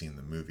ironic if you've seen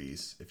the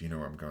movies, if you know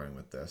where I'm going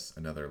with this,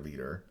 another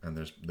leader, and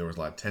there was a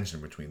lot of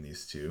tension between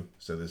these two,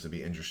 so this would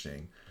be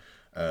interesting.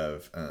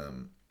 This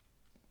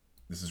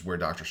is where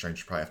Doctor Strange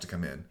should probably have to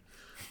come in,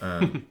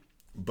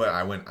 but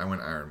I went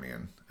Iron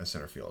Man as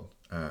center field.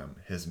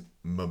 His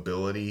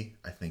mobility,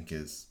 I think,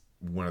 is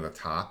one of the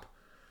top.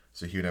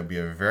 So he would be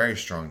a very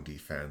strong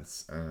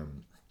defense.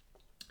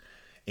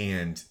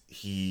 And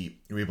he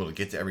would be able to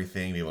get to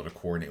everything, be able to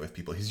coordinate with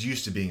people. He's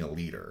used to being a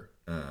leader,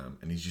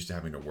 and he's used to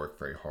having to work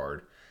very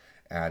hard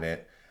at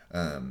it.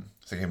 So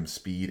I gave him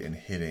speed and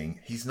hitting.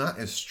 He's not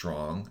as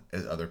strong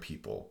as other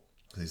people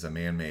because he's a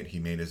man-made. He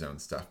made his own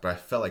stuff. But I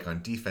felt like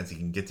on defense, he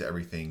can get to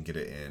everything, get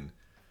it in,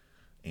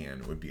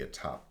 and would be a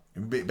top.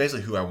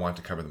 Basically, who I want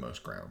to cover the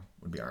most ground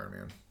would be Iron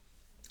Man.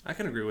 I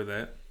can agree with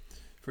that,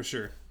 for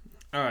sure.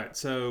 All right,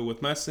 so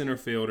with my center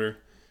fielder,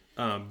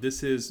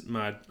 this is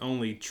my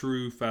only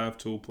true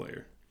 5-tool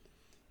player.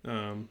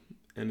 And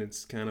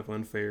it's kind of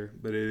unfair,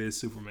 but it is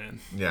Superman.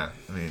 Yeah,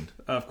 I mean...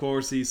 Of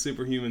course, he's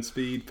superhuman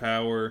speed,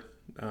 power.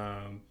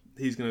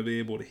 He's going to be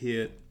able to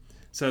hit.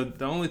 So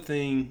the only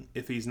thing,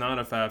 if he's not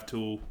a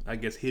 5-tool, I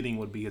guess hitting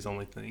would be his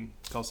only thing.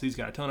 Because he's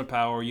got a ton of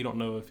power. You don't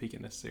know if he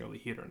can necessarily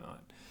hit or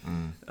not.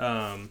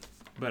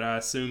 But I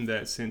assume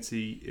that since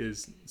he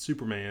is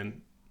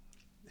Superman,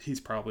 he's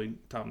probably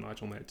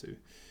top-notch on that too.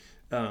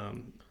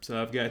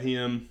 So I've got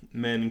him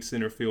manning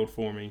center field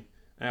for me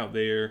out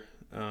there.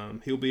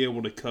 He'll be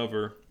able to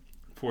cover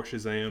for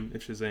Shazam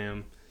if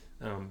Shazam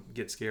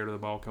gets scared of the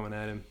ball coming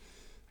at him.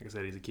 Like I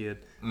said, he's a kid.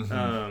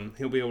 Mm-hmm.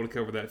 He'll be able to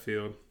cover that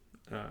field.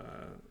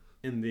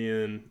 And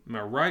then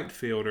my right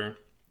fielder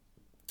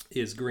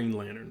is Green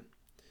Lantern.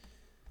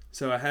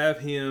 So I have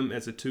him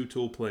as a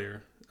 2-tool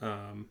player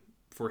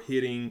for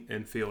hitting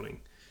and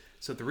fielding.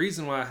 So the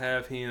reason why I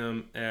have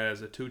him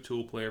as a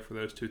 2-tool player for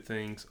those two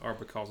things are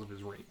because of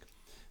his ring.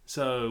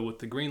 So with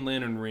the Green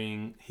Lantern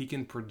ring, he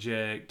can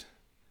project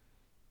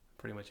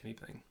pretty much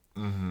anything.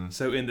 Mm-hmm.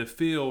 So in the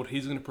field,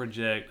 he's going to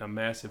project a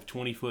massive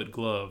 20-foot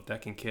glove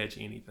that can catch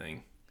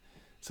anything.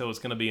 So it's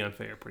going to be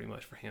unfair pretty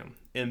much for him.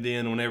 And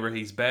then whenever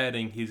he's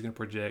batting, he's going to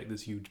project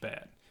this huge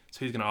bat.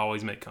 So he's going to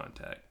always make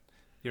contact.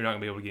 You're not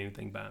going to be able to get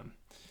anything by him.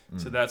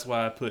 So that's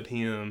why I put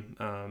him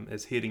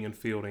as hitting and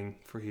fielding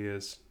for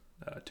his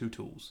 2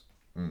 tools.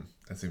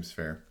 That seems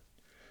fair.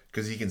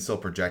 Because he can still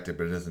project it,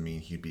 but it doesn't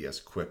mean he'd be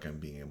as quick in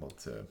being able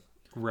to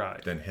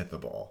then hit the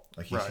ball.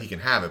 Like he can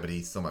have it, but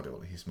he still might be able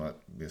to. He might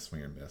be a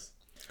swing and miss.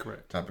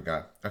 Correct. Type of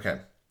guy.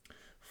 Okay.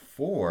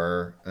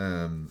 For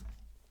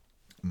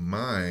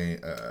my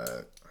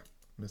I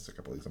missed a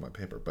couple of these on my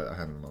paper, but I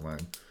have them in my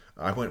mind.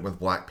 I went with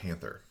Black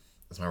Panther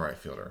as my right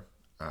fielder.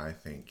 I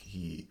think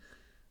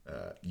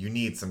you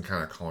need some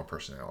kind of calm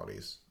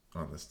personalities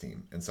on this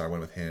team, and so I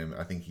went with him.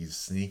 I think he's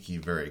sneaky,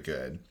 very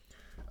good.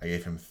 I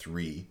gave him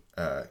 3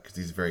 because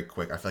he's very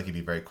quick. I feel like he'd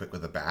be very quick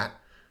with a bat.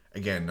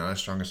 Again, not as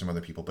strong as some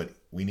other people, but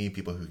we need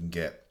people who can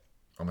get.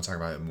 I'm gonna talk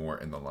about it more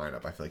in the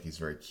lineup. I feel like he's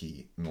very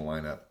key in the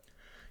lineup.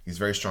 He's a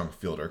very strong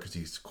fielder because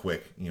he's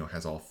quick,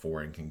 has all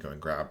four and can go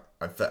and grab.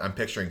 I'm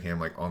picturing him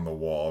like on the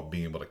wall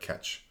being able to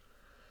catch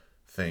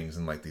things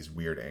in like these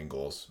weird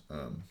angles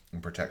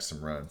and protect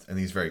some runs. And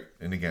he's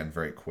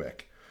very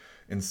quick.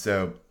 And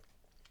so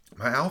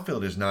my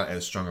outfield is not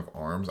as strong of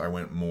arms. I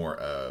went more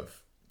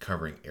of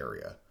covering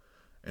area.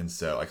 And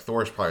so like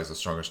Thor's probably is the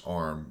strongest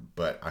arm,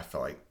 but I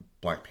felt like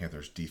Black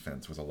Panther's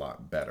defense was a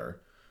lot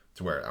better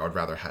to where I would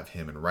rather have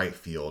him in right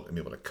field and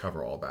be able to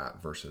cover all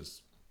that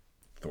versus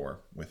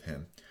Thor with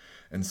him.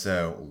 And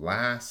so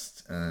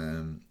last,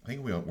 I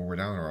think we're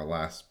down to our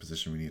last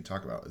position we need to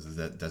talk about is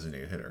the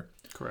designated hitter.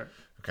 Correct.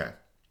 Okay.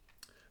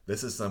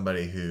 This is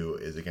somebody who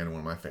is, again, one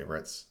of my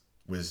favorites.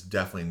 Was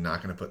definitely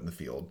not going to put in the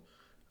field.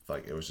 I feel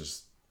like it was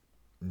just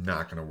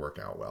not going to work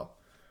out well.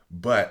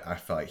 But I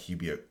felt like he'd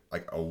be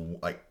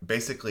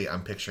basically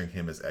I'm picturing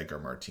him as Edgar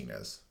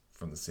Martinez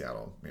from the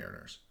Seattle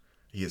Mariners.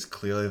 He is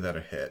clearly that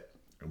a hit.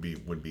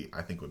 Would be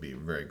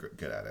very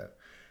good at it.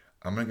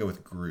 I'm going to go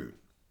with Groot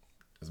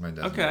as my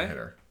designated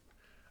hitter.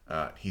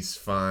 He's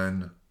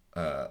fun,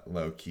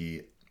 low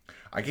key.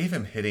 I gave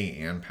him hitting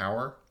and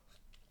power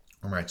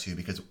or my two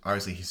because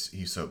obviously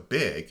he's so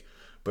big,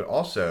 but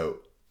also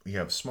you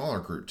have smaller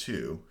Groot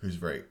too, who's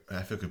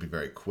I feel could be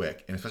very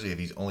quick, and especially if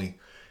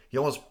he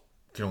almost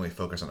can only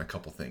focus on a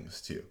couple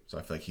things too. So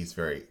I feel like he's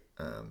very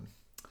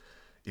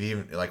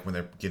even like when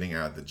they're getting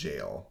out of the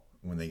jail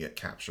when they get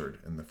captured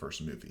in the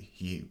first movie,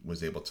 he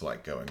was able to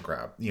like go and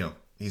grab.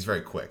 He's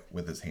very quick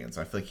with his hands.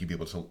 So I feel like he'd be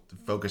able to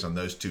focus on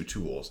those two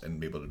tools and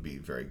be able to be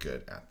very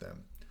good at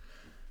them.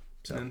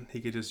 So. And he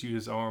could just use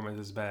his arm as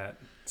his bat.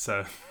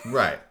 So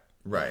Right,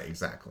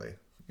 exactly.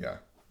 Yeah.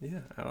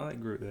 Yeah, I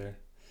like Groot there.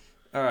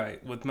 All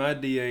right, with my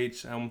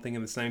DH, I'm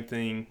thinking the same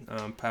thing,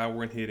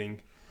 power and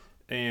hitting.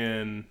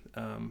 And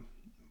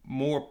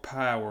more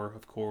power,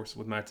 of course,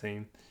 with my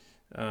team,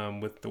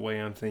 with the way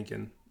I'm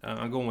thinking.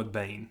 I'm going with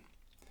Bane.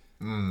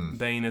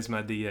 Bane is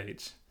my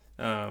DH.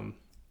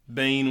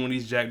 Bane, when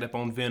he's jacked up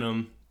on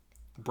Venom,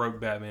 broke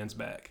Batman's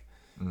back.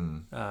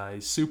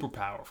 He's super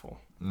powerful.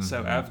 Mm-hmm.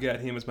 So I've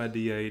got him as my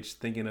DH,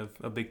 thinking of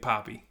a Big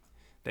Papi,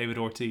 David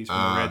Ortiz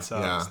from the Red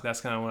Sox. Yeah.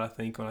 That's kind of what I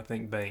think when I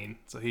think Bane.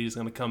 So he's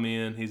going to come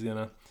in, he's going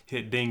to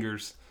hit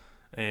dingers,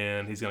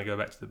 and he's going to go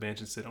back to the bench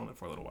and sit on it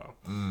for a little while.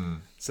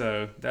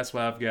 So that's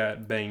why I've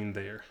got Bane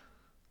there.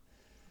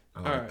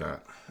 I like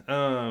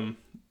that.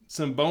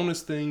 Some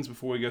bonus things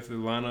before we go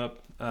through the lineup.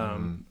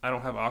 I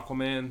don't have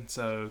Aquaman,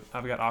 so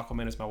I've got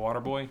Aquaman as my water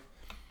boy.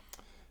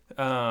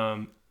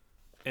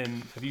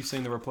 And have you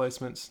seen The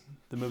Replacements,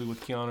 the movie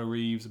with Keanu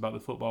Reeves about the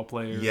football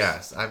players?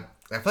 Yes, I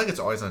feel like it's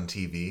always on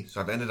TV,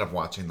 so I've ended up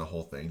watching the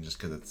whole thing just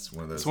because it's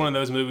one of those. It's one of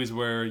those movies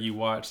where you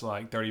watch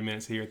like 30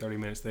 minutes here, 30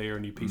 minutes there,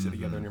 and you piece it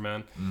together in your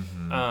mind.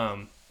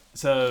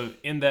 So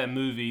in that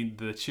movie,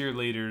 the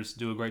cheerleaders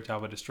do a great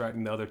job of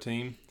distracting the other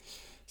team.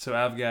 So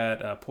I've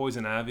got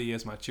Poison Ivy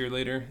as my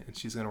cheerleader, and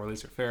she's going to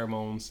release her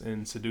pheromones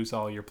and seduce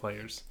all your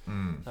players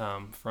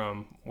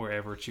from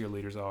wherever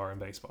cheerleaders are in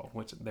baseball,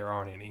 which there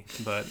aren't any.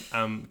 But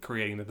I'm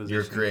creating the position.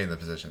 You're creating the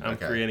position. I'm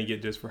creating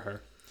it just for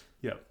her.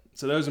 Yep.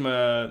 So those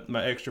are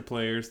my extra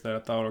players that I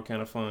thought were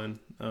kind of fun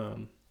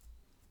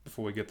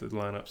before we get to the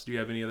lineups. Do you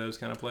have any of those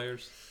kind of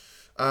players?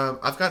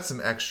 I've got some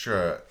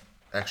extra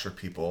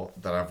people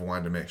that I've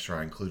wanted to make sure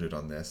I included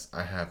on this.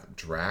 I have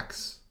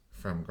Drax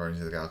from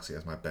Guardians of the Galaxy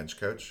as my bench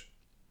coach.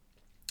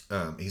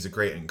 He's a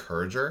great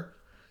encourager.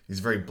 He's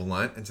very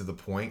blunt and to the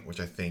point, which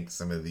I think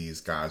some of these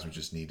guys would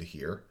just need to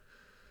hear.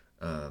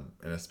 And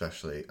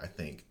especially, I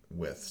think,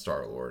 with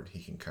Star-Lord,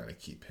 he can kind of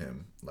keep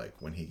him, like,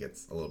 when he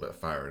gets a little bit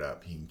fired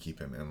up, he can keep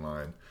him in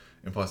line.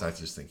 And plus, I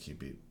just think he'd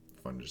be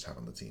fun to just have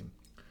on the team.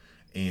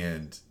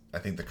 And I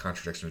think the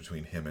contradiction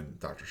between him and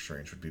Doctor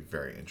Strange would be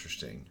very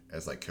interesting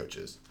as, like,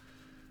 coaches.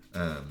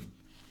 And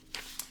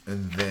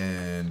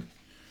then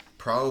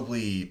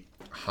probably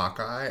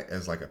Hawkeye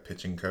as, like, a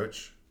pitching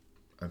coach.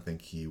 I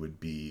think he would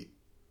be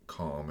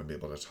calm and be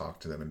able to talk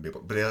to them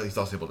but he's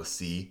also able to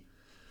see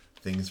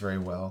things very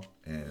well.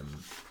 And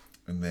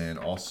then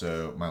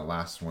also my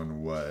last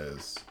one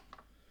was,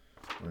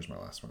 where's my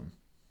last one?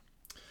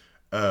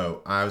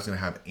 Oh, I was gonna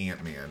have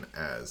Ant-Man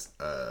as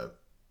a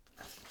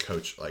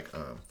coach, like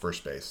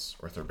first base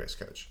or third base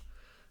coach.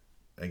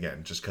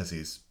 Again, just because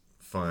he's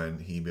fun,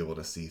 he'd be able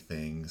to see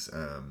things.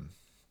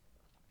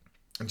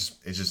 It's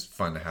just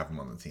fun to have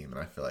him on the team,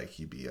 and I feel like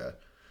he'd be a.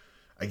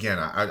 Again,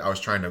 I was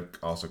trying to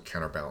also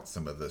counterbalance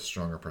some of the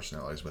stronger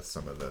personalities with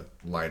some of the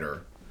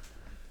lighter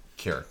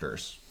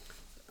characters.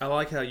 I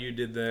like how you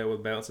did that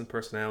with balancing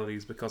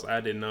personalities because I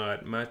did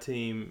not. My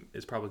team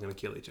is probably going to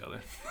kill each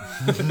other.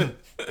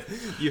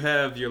 You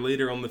have your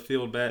leader on the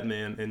field,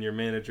 Batman, and your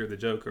manager, the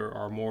Joker,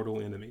 are mortal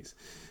enemies.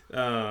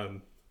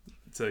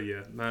 So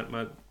yeah,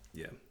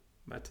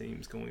 my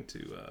team's going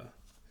to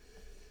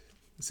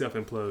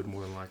self-implode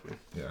more than likely.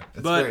 Yeah,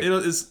 but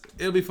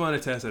it'll be fun to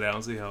test it out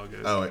and see how it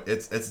goes. Oh,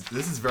 this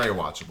is very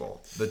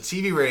watchable. The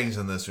TV ratings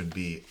on this would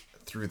be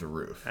through the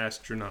roof,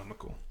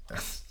 astronomical.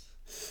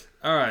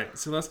 All right,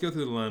 so let's go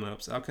through the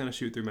lineups. I'll kind of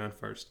shoot through mine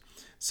first.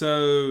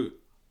 So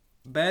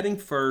batting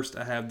first,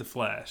 I have the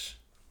Flash.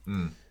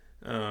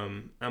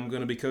 I'm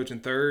going to be coaching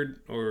third,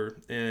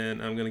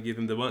 and I'm going to give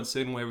him the bunt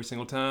signal every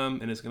single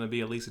time, and it's going to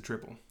be at least a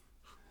triple.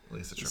 At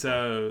least a triple.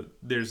 So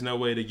there's no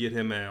way to get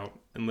him out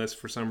unless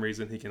for some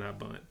reason he cannot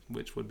bunt,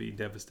 which would be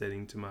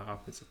devastating to my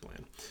offensive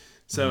plan.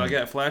 So I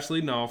got Flash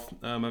leading off.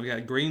 I've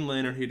got Green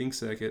Lantern hitting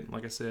second.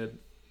 Like I said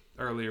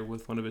earlier,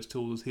 with one of his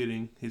tools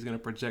hitting, he's going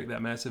to project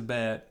that massive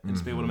bat and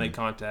just be able to make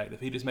contact. If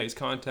he just makes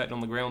contact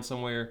on the ground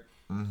somewhere,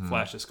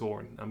 Flash is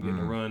scoring. I'm getting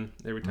a run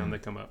every time they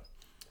come up.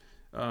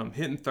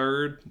 Hitting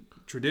third,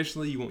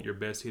 traditionally you want your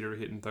best hitter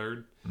hitting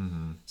third.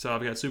 So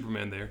I've got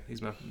Superman there.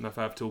 He's my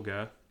 5-tool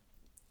guy.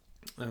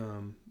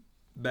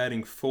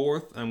 Batting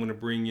fourth, I'm going to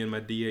bring in my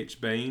DH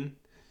Bane,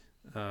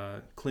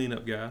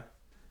 cleanup guy.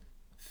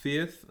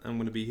 Fifth, I'm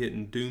going to be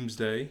hitting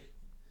Doomsday,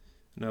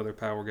 another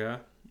power guy.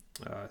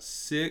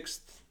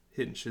 Sixth,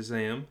 hitting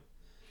Shazam,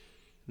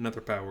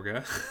 another power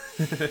guy.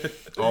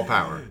 All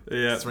power.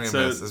 Yeah. Swing and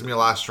miss. There's going to be a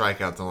lot of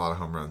strikeouts and a lot of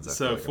home runs.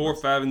 So 4,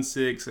 5, and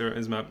 6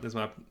 is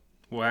my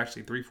well,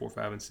 actually 3, 4,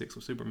 5, and 6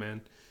 with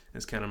Superman.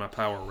 It's kind of my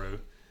power row.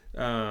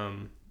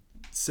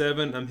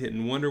 7, I'm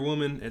hitting Wonder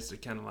Woman. It's to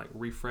kind of like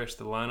refresh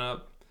the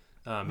lineup.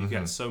 You've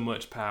got so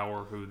much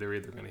power who they're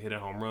either going to hit a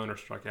home run or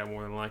strike out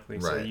more than likely.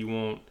 Right. So you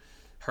want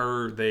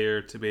her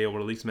there to be able to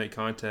at least make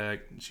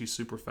contact. She's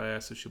super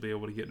fast, so she'll be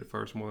able to get to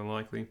first more than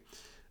likely.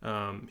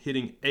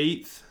 Hitting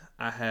 8th,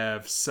 I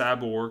have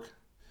Cyborg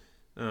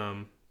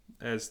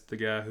as the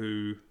guy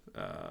who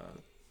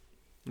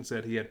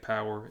said he had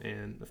power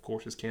and, of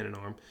course, his cannon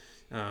arm.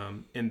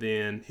 And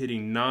then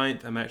hitting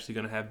 9th, I'm actually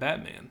going to have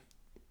Batman.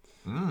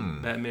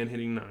 Batman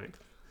hitting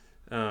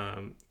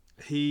 9th.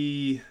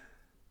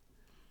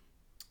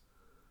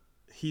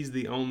 He's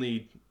the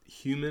only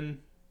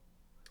human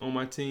on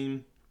my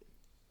team.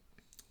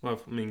 Well,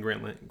 I mean,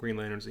 Green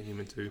Lantern's a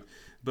human too,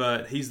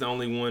 but he's the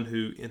only one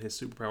who, in his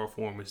superpower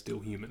form, is still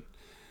human.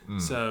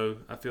 So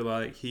I feel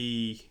like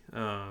he,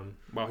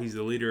 while he's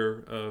the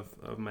leader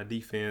of my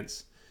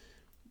defense,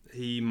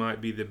 he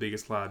might be the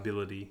biggest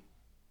liability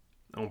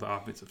on the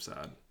offensive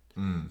side.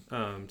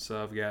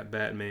 So I've got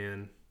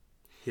Batman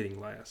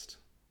hitting last.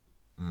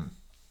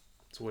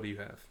 So what do you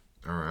have?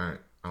 All right.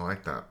 I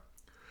like that.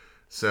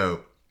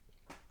 So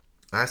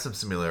I have some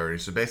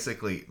similarities. So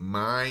basically,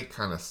 my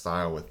kind of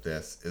style with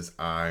this is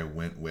I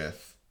went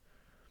with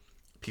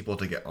people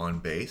to get on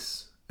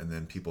base and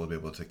then people to be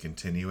able to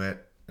continue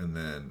it and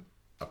then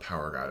a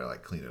power guy to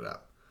like clean it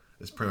up.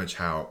 It's pretty much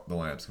how the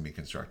lineups can be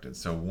constructed.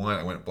 So one,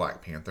 I went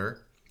Black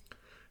Panther. I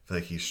feel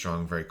like he's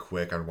strong, very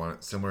quick. I'd want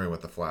it similar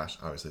with the Flash.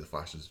 Obviously, the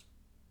Flash is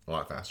a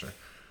lot faster.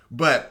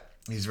 But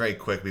he's very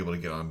quick, be able to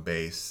get on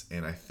base,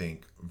 and I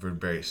think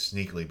very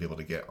sneakily be able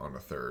to get on the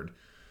third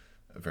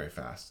very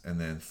fast. And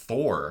then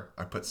Thor,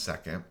 I put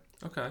second.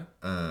 Okay.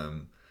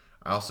 I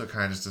also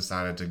kind of just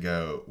decided to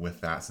go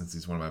with that since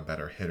he's one of my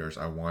better hitters.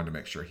 I wanted to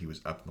make sure he was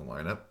up in the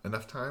lineup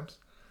enough times.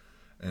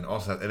 And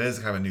also, it is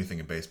kind of a new thing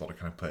in baseball to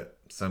kind of put,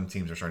 some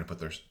teams are starting to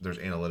put, there's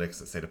analytics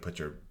that say to put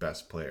your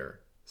best player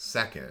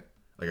second,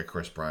 like a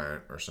Chris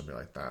Bryant or somebody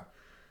like that.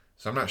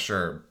 So I'm not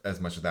sure as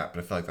much of that,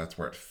 but I feel like that's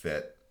where it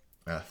fit.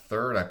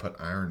 Third, I put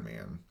Iron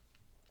Man.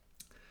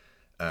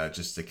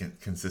 Just to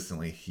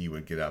consistently, he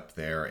would get up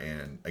there.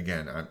 And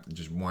again, I'm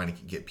just wanting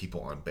to get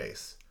people on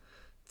base.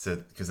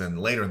 Because then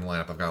later in the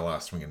lineup, I've got a lot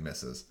of swing and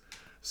misses.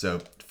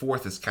 So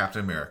fourth is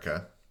Captain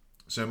America.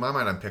 So in my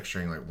mind, I'm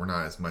picturing like we're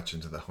not as much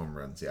into the home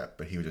runs yet,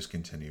 but he would just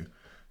continue to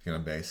get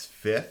on base.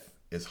 Fifth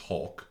is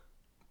Hulk.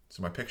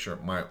 So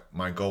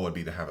my goal would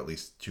be to have at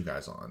least 2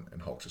 guys on,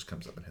 and Hulk just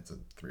comes up and hits a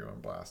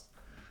 3-run blast.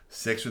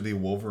 6 would be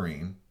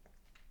Wolverine.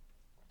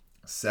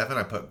 7,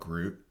 I put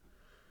Groot.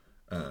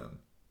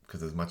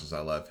 Because as much as I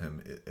love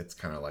him, it's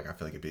kind of like I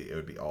feel like it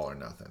would be all or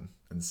nothing,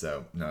 and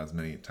so not as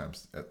many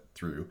times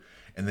through.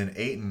 And then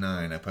 8 and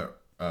 9, I put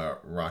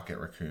Rocket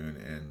Raccoon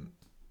and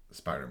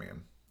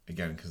Spider-Man.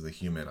 Again, because the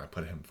human, I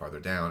put him farther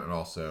down, and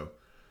also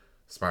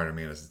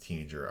Spider-Man as a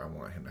teenager, I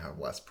want him to have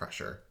less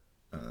pressure.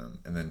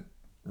 And then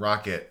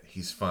Rocket,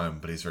 he's fun,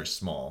 but he's very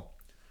small,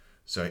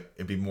 so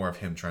it'd be more of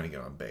him trying to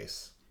get on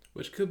base.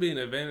 Which could be an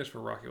advantage for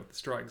Rocket with the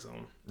strike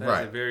zone.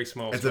 That's a very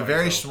small. It's a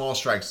very small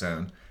strike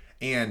zone.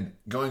 And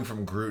going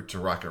from Groot to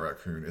Rocket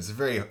Raccoon is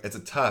it's a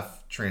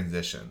tough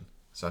transition.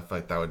 So I feel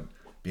like that would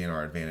be in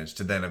our advantage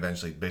to then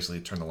eventually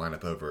basically turn the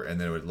lineup over, and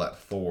then it would let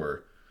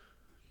Thor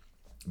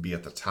be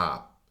at the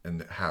top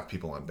and have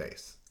people on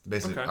base.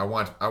 Basically, okay. I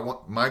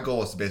want my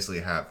goal is to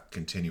basically have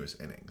continuous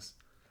innings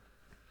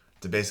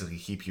to basically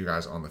keep you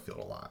guys on the field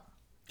a lot.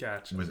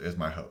 Gotcha. Is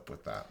my hope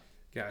with that.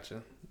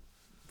 Gotcha.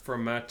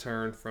 From my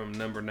turn from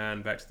number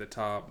 9 back to the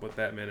top with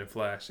Batman and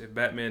Flash, if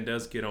Batman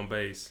does get on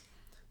base,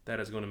 that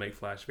is going to make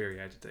Flash very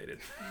agitated.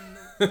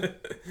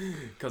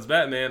 Because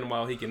Batman,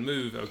 while he can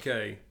move,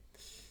 okay,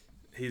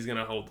 he's going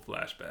to hold the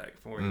Flash back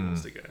from where he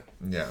wants to go.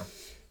 Yeah.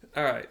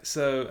 All right,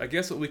 so I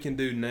guess what we can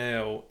do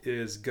now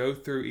is go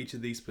through each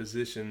of these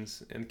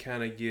positions and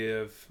kind of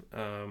give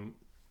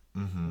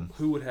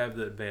who would have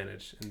the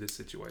advantage in this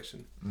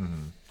situation.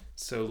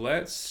 So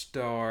let's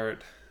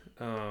start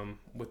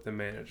with the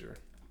manager.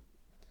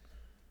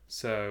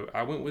 So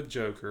I went with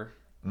Joker.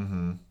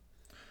 And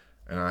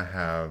I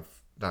have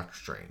Doctor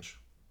Strange.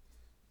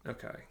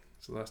 Okay,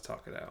 so let's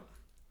talk it out.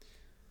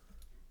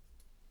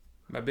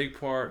 My big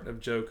part of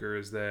Joker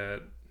is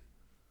that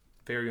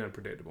very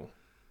unpredictable.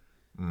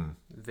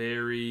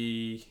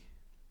 Very.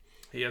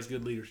 He has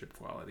good leadership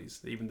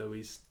qualities, even though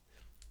he's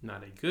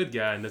not a good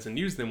guy and doesn't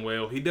use them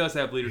well. He does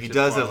have leadership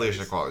qualities. Have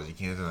leadership qualities. You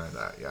can't deny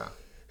that, yeah.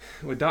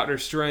 With Doctor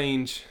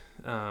Strange,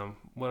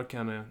 what are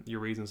kind of your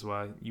reasons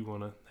why you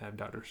want to have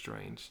Doctor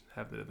Strange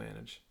have the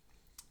advantage?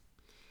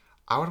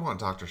 I would want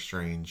Doctor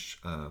Strange,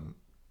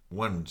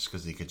 one, just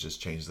because he could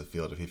just change the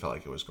field if he felt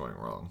like it was going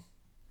wrong,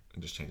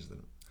 and just change the.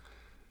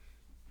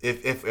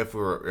 If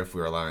we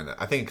were allowing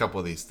that, I think a couple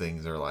of these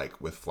things are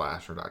like with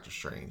Flash or Doctor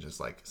Strange, is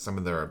like some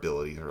of their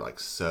abilities are like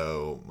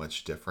so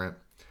much different.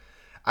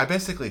 I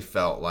basically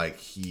felt like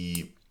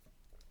he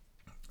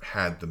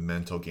had the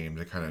mental game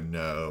to kind of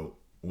know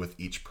with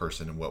each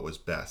person and what was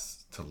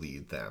best to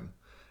lead them,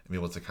 and be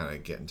able to kind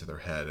of get into their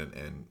head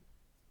and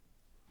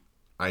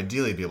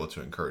ideally be able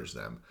to encourage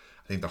them.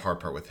 I think the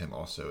hard part with him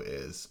also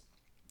is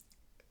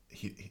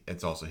he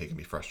can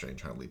be frustrating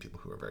trying to lead people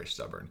who are very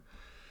stubborn.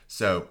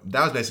 So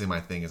that was basically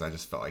my thing, is I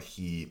just felt like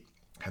he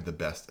had the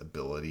best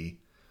ability.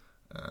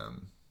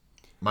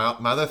 My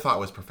other thought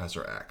was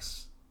Professor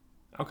X.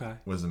 Okay.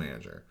 Was the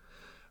manager.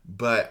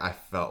 But I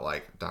felt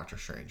like Doctor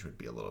Strange would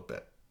be a little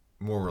bit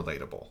more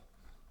relatable.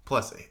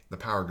 Plus, the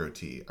power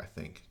goatee, I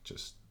think,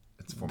 just...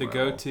 it's the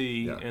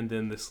goatee and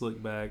then the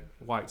slick back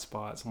white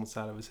spots on the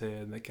side of his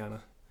head, and they kind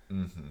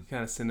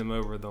of send him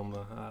over on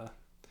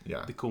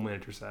the cool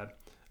manager side.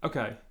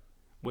 Okay.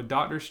 With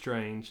Doctor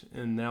Strange,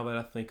 and now that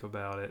I think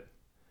about it,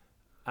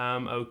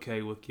 I'm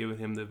okay with giving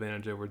him the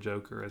advantage over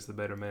Joker as the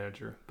better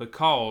manager,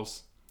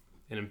 because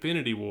in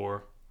Infinity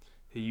War,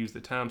 he used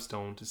the Time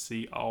Stone to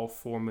see all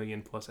 4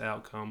 million plus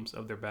outcomes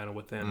of their battle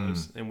with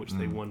Thanos, in which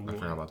they won one. I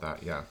forgot about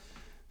that, yeah.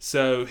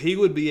 So he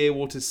would be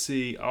able to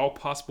see all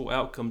possible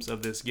outcomes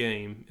of this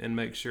game and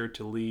make sure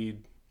to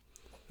lead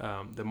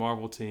the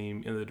Marvel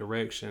team in the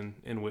direction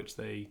in which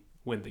they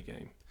win the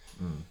game.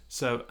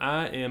 So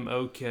I am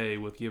okay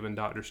with giving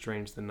Doctor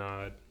Strange the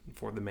nod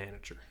for the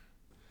manager.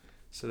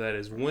 So that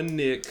is 1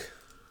 Nick,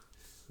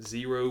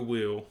 0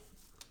 Will,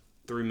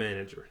 3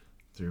 manager.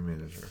 3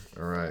 manager.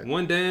 All right.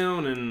 1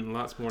 down and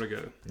lots more to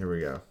go. Here we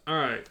go. All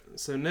right.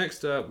 So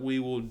next up, we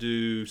will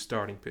do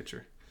starting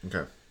pitcher.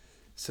 Okay.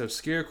 So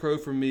Scarecrow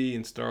for me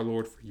and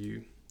Star-Lord for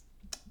you.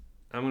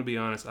 I'm going to be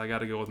honest. I got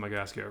to go with my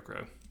guy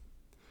Scarecrow.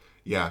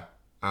 Yeah.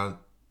 I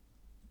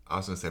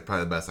was going to say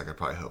probably the best I could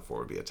probably hope for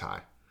would be a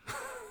tie.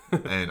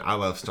 And I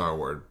love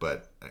Star-Lord,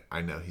 but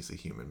I know he's a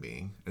human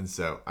being. And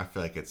so I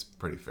feel like it's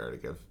pretty fair to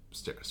give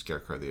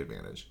Scarecrow the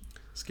advantage.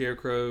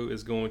 Scarecrow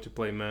is going to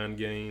play mind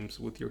games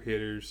with your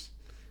hitters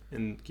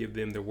and give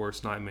them their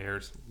worst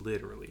nightmares,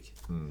 literally.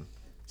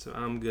 So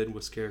I'm good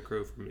with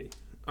Scarecrow for me.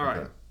 All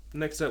right.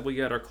 Next up, we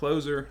got our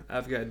closer.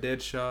 I've got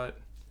Deadshot.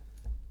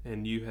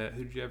 And you had,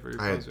 who did you have for your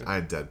closer? I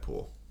had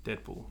Deadpool.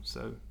 Deadpool.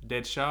 So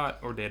Deadshot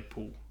or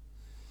Deadpool?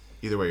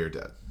 Either way, you're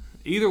dead.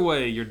 Either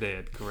way, you're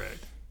dead.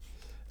 Correct.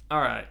 All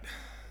right.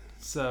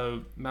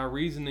 So my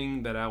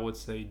reasoning that I would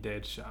say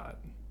Deadshot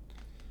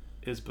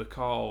is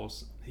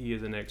because he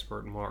is an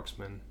expert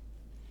marksman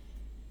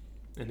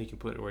and he can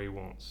put it where he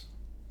wants.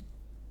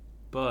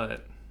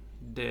 But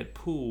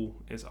Deadpool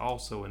is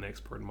also an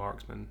expert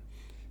marksman.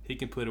 He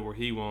can put it where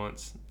he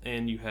wants,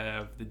 and you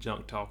have the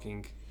junk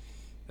talking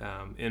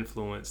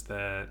influence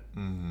that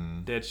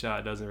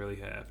Deadshot doesn't really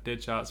have.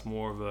 Deadshot's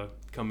more of a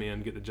come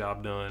in, get the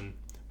job done,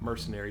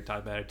 mercenary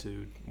type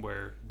attitude,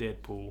 where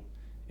Deadpool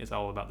is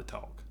all about the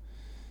talk.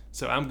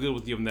 So I'm good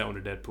with giving that one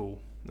to Deadpool,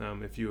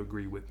 if you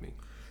agree with me.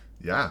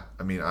 Yeah,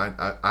 I mean,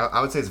 I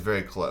would say it's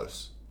very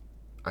close.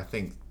 I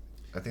think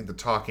the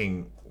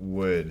talking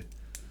would.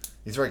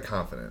 He's very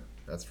confident.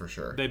 That's for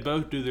sure. They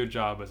both do their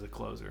job as a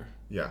closer.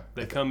 Yeah.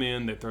 They come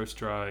in, they throw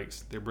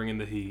strikes, they're bringing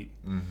the heat.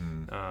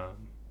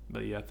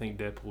 But yeah, I think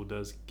Deadpool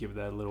does give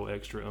that a little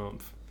extra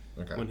oomph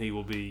when he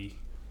will be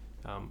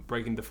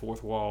breaking the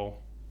fourth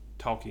wall,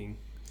 talking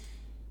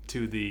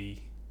to the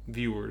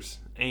viewers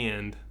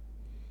and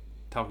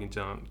talking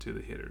junk to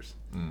the hitters.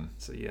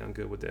 So yeah, I'm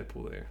good with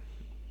Deadpool there.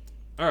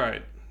 All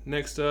right,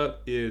 next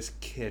up is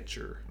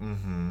catcher.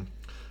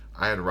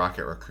 I had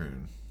Rocket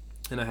Raccoon.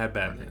 And I had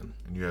Batman.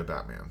 And you had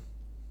Batman.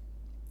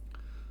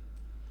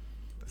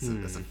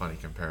 That's a funny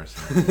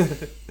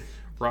comparison.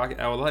 Rocket.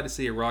 I would like to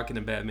see a Rocket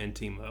and Batman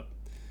team up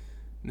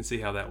and see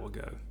how that will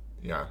go.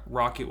 Yeah.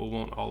 Rocket will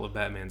want all of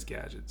Batman's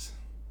gadgets.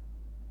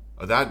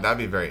 Oh, that'd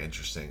be very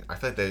interesting. I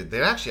feel like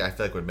they actually, I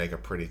feel like, would make a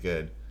pretty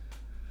good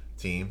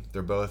team.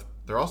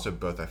 They're also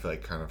both, I feel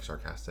like, kind of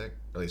sarcastic.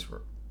 At least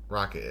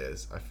Rocket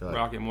is. I feel like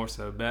Rocket more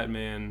so.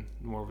 Batman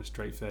more of a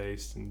straight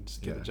face and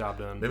just get the job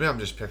done. Maybe I'm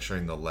just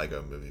picturing the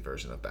Lego movie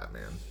version of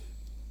Batman.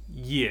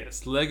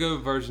 Yes, Lego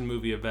version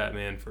movie of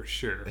Batman for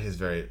sure. I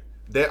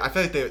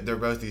feel like they're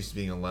both used to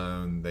being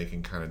alone. They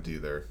can kind of do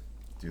their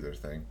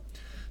thing.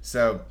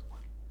 So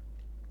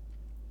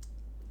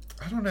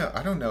I don't know.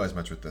 I don't know as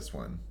much with this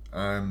one.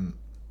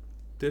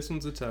 This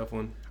one's a tough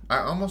one. I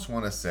almost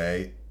want to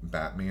say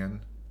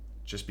Batman,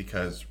 just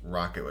because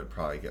Rocket would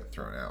probably get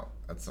thrown out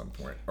at some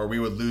point, or we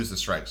would lose the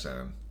strike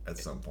zone at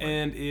some point.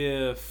 And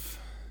if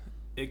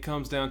it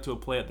comes down to a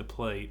play at the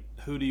plate,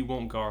 who do you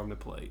want guarding the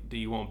plate? Do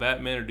you want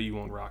Batman or do you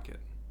want Rocket?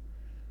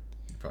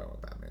 You probably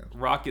want Batman.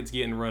 Rocket's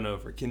getting run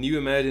over. Can you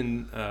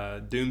imagine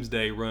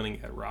Doomsday running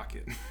at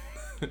Rocket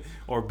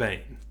or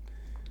Bane?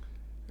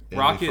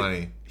 It'd be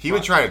funny. He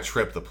would try to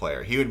trip the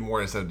player. He would more,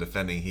 instead of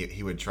defending,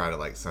 he would try to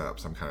like set up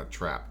some kind of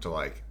trap to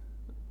like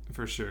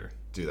for sure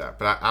do that.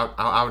 But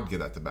I would give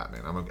that to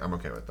Batman. I'm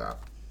okay with that.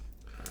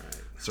 All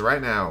right. So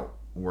right now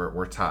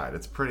we're tied.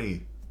 It's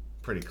pretty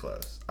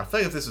close. I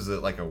feel like if this was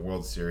like a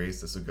World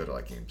Series, this would go to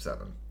like Game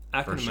 7.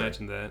 I can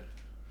imagine that.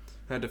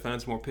 I had to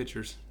find some more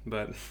pitchers,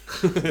 but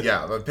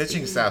yeah, the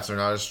pitching staffs are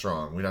not as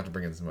strong. We'd have to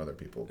bring in some other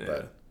people. Yeah.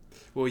 But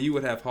well, you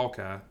would have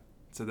Hawkeye,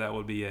 so that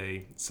would be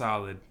a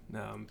solid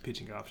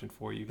pitching option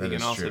for you. He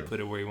can also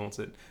put it where he wants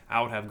it.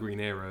 I would have Green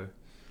Arrow.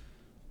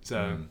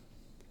 So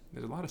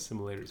there's a lot of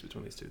similarities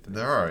between these two things.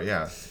 There are,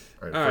 yeah.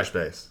 All right, first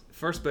base.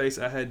 First base,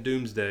 I had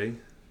Doomsday.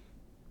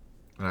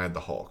 And I had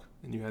the Hulk.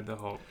 And you had the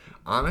Hulk.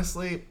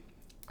 Honestly,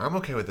 I'm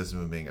okay with this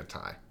move being a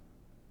tie.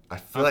 I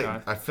feel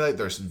like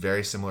there's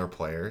very similar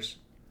players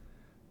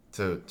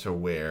to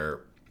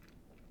where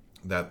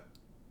that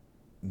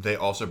they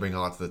also bring a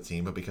lot to the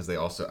team, but because they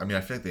also, I mean,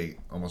 I feel like they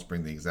almost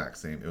bring the exact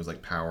same. It was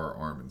like power,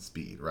 arm, and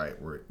speed, right?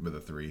 With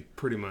the three.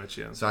 Pretty much,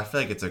 yeah. So I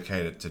feel like it's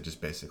okay to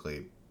just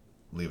basically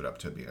leave it up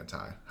to it being a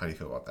tie. How do you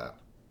feel about that?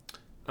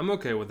 I'm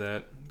okay with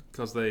that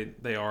because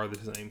they are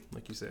the same,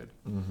 like you said.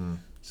 Mm-hmm.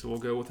 So we'll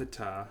go with a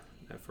tie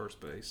at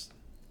first base.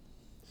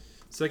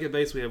 Second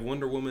base, we have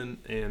Wonder Woman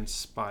and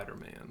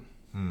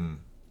Spider-Man.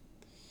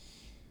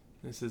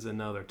 This is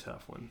another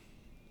tough one.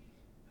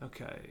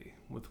 Okay,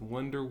 with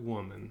Wonder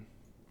Woman,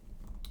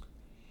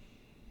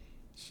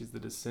 she's the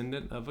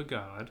descendant of a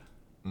god.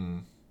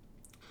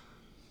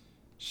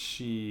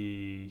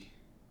 She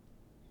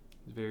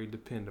is very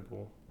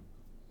dependable.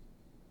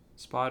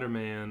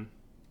 Spider-Man,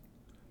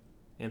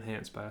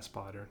 enhanced by a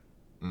spider.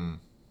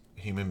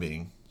 Human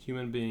being.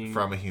 Human being.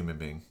 From a human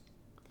being.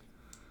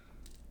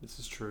 This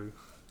is true.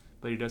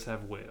 But he does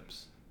have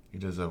webs. He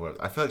does have webs.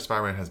 I feel like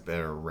Spider-Man has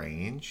better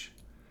range,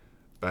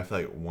 but I feel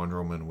like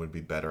Wonder Woman would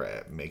be better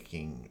at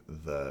making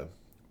the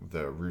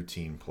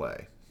routine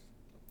play.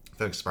 I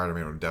feel like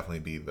Spider-Man would definitely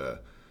be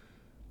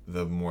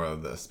the more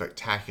of the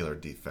spectacular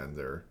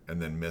defender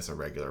and then miss a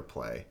regular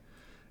play.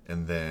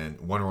 And then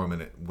Wonder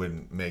Woman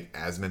wouldn't make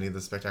as many of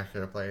the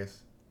spectacular plays,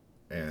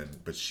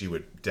 but she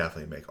would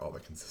definitely make all the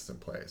consistent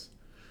plays.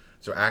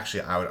 So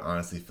actually, I would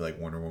honestly feel like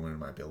Wonder Woman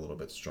might be a little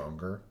bit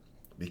stronger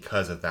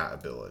because of that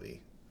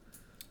ability.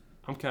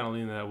 I'm kind of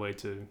leaning that way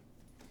too.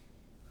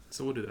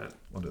 So we'll do that.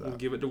 We'll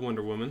give it to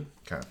Wonder Woman.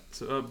 Okay.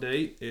 So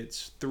update,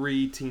 it's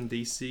 3 Team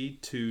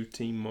DC, 2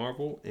 Team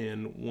Marvel,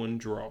 and 1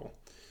 draw.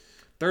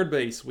 Third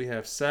base, we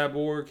have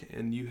Cyborg,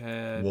 and you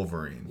had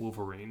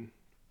Wolverine.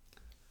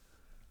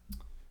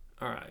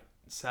 All right.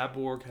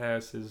 Cyborg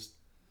has his,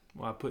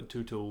 I put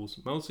 2 tools,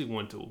 mostly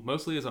 1 tool,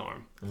 mostly his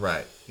arm.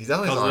 Right. He's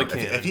only his arm.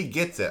 If he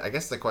gets it, I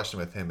guess the question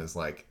with him is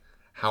like,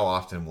 how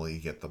often will he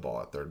get the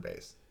ball at third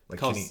base?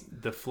 Because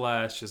the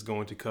Flash is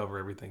going to cover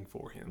everything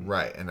for him.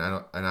 Right, and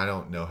I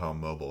don't know how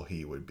mobile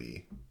he would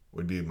be.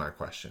 Would be my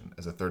question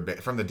as a third base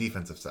from the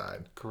defensive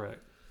side.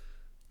 Correct.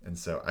 And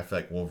so I feel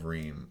like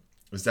Wolverine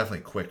is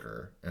definitely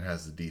quicker and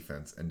has the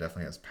defense and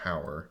definitely has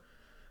power.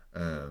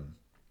 I'm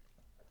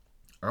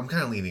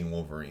kind of leaning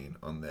Wolverine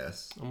on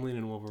this. I'm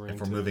leaning Wolverine. If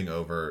we're moving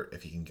over,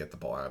 if he can get the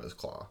ball out of his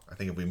claw, I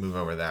think if we move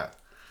over that.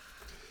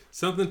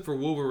 Something for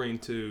Wolverine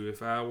too.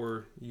 If I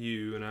were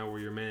you and I were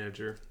your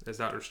manager as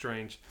Doctor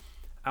Strange,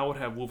 I would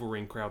have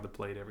Wolverine crowd the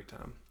plate every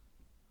time.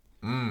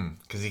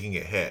 Because he can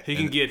get hit. He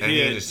can get hit. And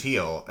he can just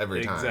heal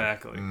every time.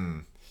 Exactly.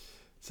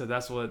 So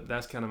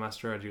that's kind of my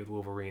strategy with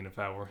Wolverine if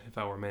I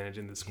were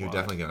managing this squad. He would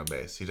definitely get on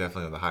base. He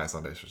definitely have the highest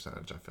on base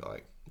percentage, I feel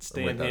like.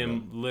 Stand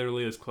him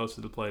literally as close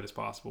to the plate as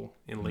possible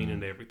and lean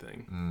into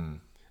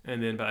everything.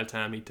 And then by the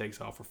time he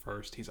takes off for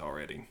first, he's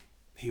already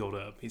healed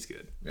up. He's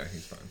good. Yeah,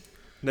 he's fine.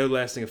 No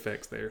lasting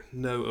effects there.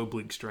 No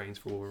oblique strains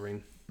for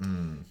Wolverine.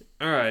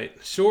 All right.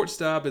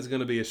 Shortstop is going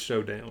to be a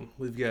showdown.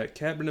 We've got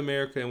Captain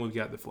America and we've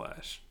got the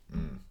Flash.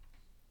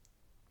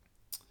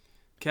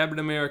 Captain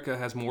America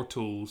has more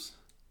tools.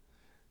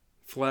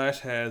 Flash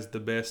has the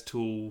best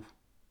tool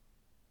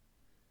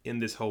in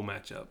this whole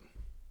matchup.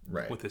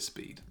 Right. With his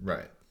speed.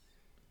 Right.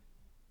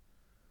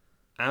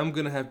 I'm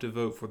going to have to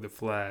vote for the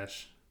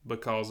Flash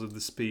because of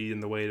the speed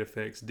and the way it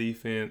affects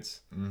defense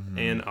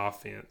and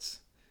offense.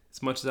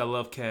 As much as I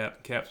love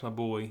Cap's my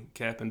boy.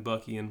 Cap and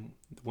Bucky and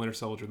the Winter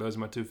Soldier. Those are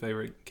my 2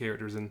 favorite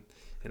characters in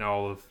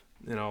all of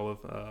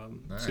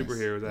nice.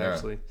 superheroes.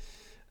 Actually,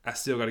 I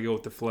still got to go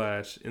with the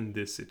Flash in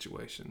this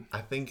situation. I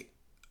think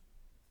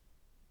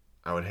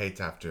I would hate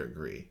to have to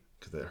agree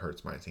because it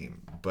hurts my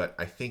team. But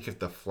I think if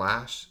the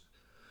Flash,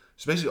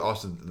 so basically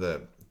also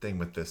the thing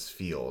with this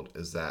field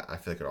is that I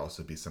feel like it would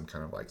also be some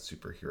kind of like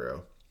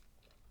superhero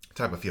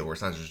type of field where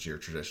it's not just your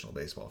traditional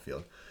baseball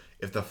field.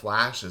 If the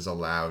Flash is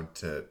allowed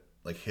to,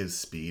 like his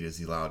speed is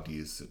allowed to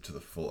use to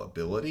the full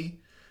ability,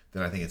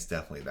 then I think it's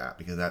definitely that,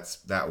 because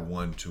that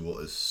one tool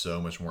is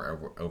so much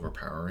more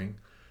overpowering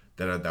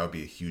that would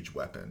be a huge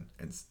weapon,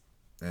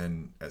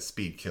 and as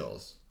speed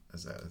kills,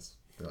 as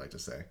they like to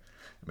say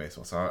in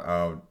baseball. So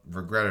I'll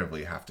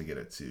regrettably have to get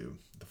it to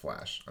the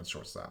Flash on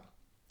shortstop.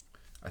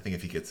 I think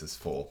if he gets his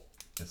full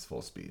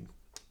speed,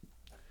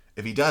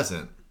 if he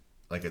doesn't,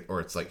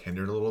 or it's like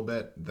hindered a little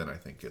bit, then I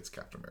think it's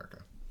Captain America.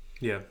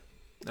 Yeah,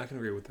 I can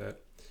agree with that.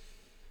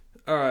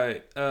 All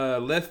right,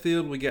 left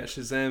field we got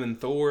Shazam and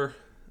Thor.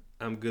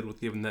 I'm good with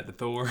giving that to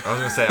Thor. I was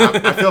gonna say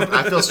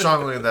I feel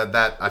strongly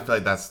that I feel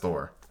like that's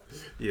Thor.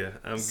 Yeah,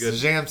 I'm good.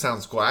 Shazam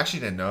sounds cool. I actually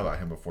didn't know about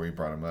him before you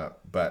brought him up,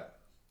 but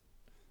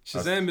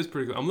Shazam is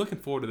pretty cool. I'm looking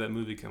forward to that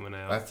movie coming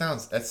out. That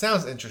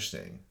sounds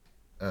interesting.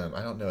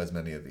 I don't know as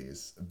many of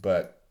these,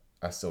 but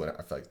I feel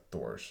like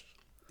Thor's.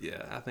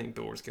 Yeah, I think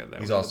Thor's got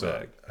that. He's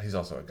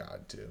also a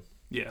god too.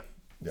 Yeah.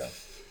 Yeah.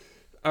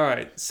 All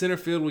right, center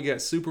field we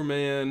got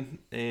Superman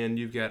and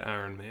you've got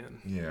Iron Man.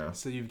 Yeah.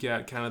 So you've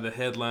got kind of the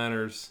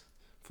headliners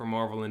for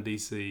Marvel and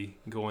DC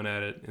going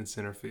at it in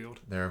center field.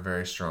 They're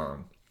very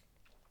strong.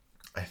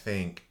 I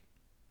think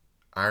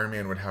Iron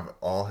Man would have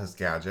all his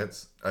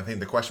gadgets. I think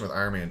the question with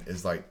Iron Man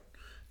is like,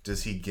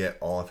 does he get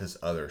all of his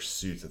other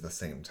suits at the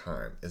same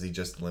time? Is he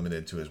just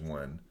limited to his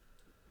one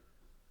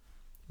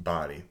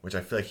body? Which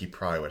I feel like he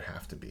probably would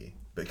have to be.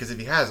 Because if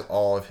he has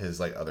all of his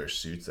like other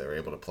suits that are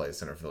able to play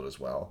center field as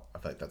well, I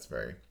feel like that's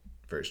very,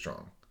 very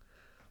strong.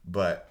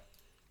 But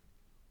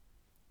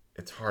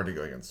it's hard to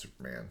go against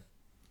Superman.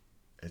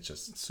 It's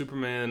just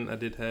Superman I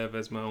did have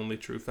as my only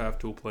true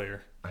 5-tool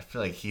player. I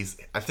feel like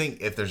I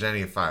think if there's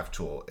any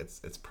 5-tool,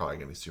 it's probably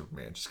gonna be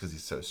Superman, just because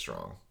he's so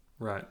strong.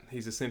 Right.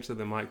 He's essentially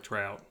the Mike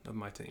Trout of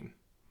my team.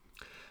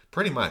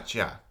 Pretty much,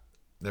 yeah.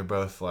 They're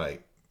both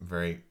like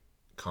very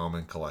calm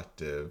and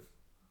collective,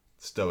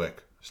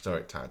 stoic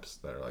types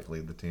that are like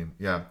lead the team.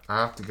 Yeah,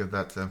 I have to give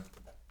that to.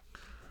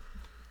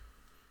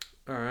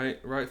 All right,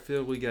 right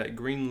field we got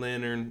Green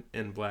Lantern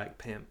and Black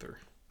Panther.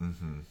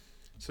 Mm-hmm.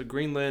 So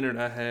Green Lantern,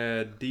 I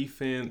had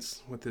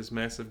defense with his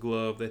massive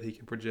glove that he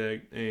can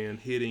project, and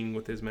hitting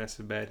with his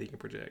massive bat he can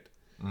project.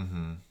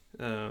 Mm-hmm.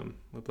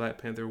 With Black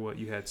Panther,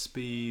 you had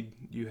speed,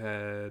 you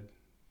had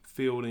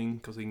fielding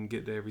because he can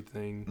get to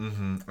everything.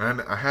 Mm-hmm.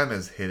 And I had him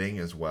as hitting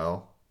as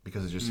well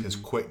because of just his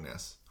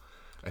quickness.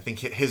 I think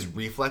his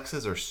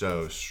reflexes are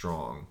so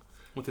strong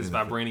With his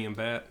vibranium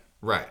bat.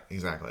 Right,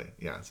 exactly.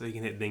 Yeah. So he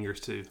can hit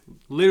dingers too.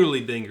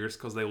 Literally dingers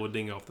because they will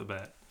ding off the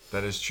bat.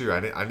 That is true. I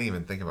didn't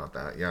even think about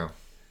that. Yeah.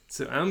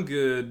 So I'm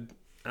good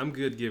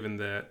giving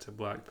that to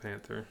Black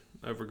Panther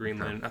over Green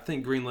Lantern. I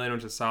think Green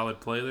Lantern's a solid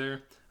play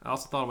there. I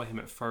also thought about him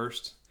at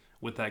first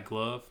with that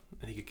glove,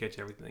 and he could catch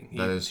everything.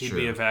 That is true. He'd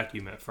be a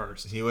vacuum at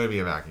first. He would be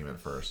a vacuum at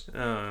first.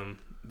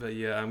 But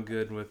yeah, I'm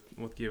good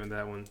with giving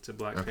that one to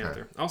Black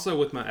Panther. Also,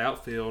 with my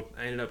outfield,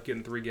 I ended up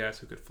getting 3 guys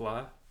who could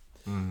fly.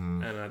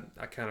 Mm-hmm. And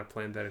I kind of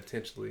planned that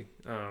intentionally.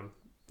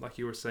 Like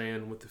you were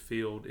saying with the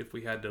field, if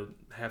we had to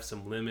have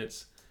some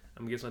limits,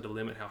 I'm guessing I had to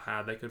limit how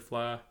high they could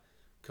fly,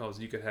 because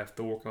you could have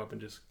Thor come up and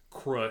just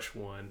crush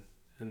one,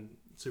 and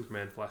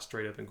Superman fly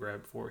straight up and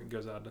grab before he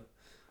goes out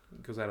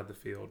of the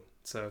field.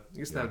 So I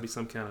guess that would be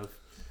some kind of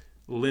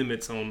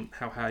limits on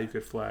how high you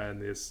could fly in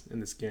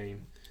this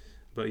game.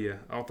 But yeah,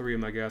 all 3 of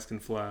my guys can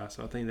fly,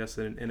 so I think that's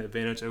an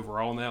advantage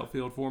overall in the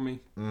outfield for me.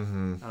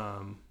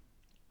 Mm-hmm.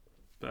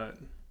 But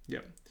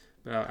yeah.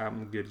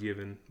 I'm good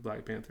giving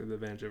Black Panther the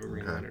advantage over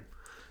Green Lantern.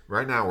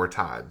 Right now we're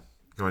tied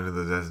going to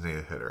the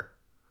designated hitter.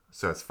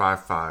 So it's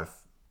 5-5-1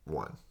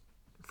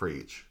 for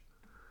each.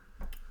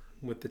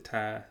 With the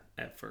tie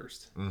at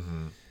first.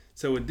 Mm-hmm.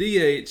 So with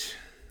DH,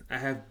 I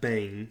have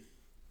Bane.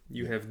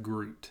 You have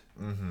Groot.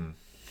 Mm-hmm.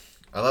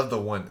 I love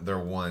their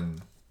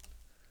one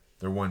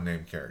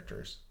name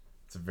characters.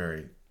 It's a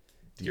very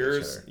DH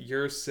hitter.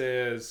 Yours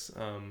says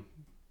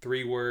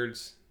 3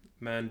 words.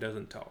 Mine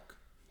doesn't talk.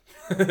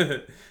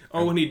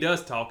 When he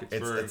does talk,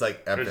 it's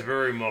like epic. It's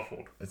very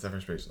muffled. It's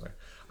ever speechless.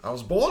 I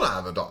was born out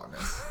of the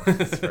darkness.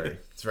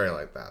 It's very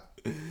like that.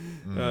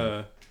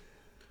 Mm.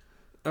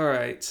 All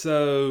right,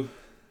 so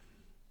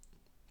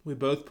we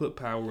both put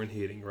power in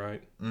hitting,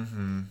 right?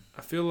 Mm-hmm.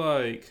 I feel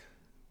like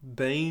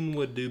Bane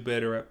would do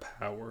better at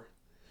power,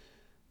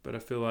 but I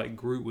feel like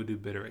Groot would do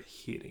better at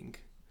hitting.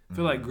 I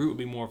feel like Groot would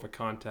be more of a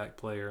contact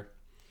player.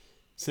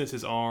 Since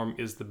his arm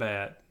is the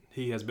bat,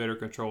 he has better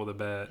control of the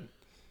bat.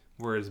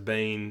 Whereas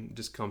Bane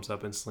just comes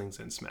up and slings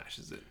it and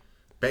smashes it.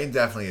 Bane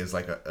definitely is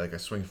like a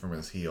swing from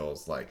his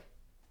heels, like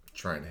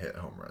trying to hit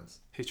home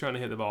runs. He's trying to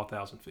hit the ball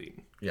 1,000 feet.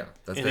 Yeah,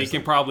 and he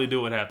can probably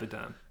do it half the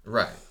time.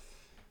 Right.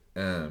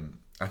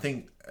 I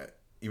think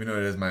even though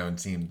it is my own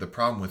team, the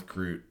problem with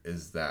Groot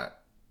is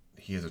that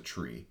he is a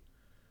tree.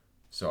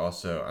 So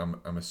also,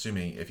 I'm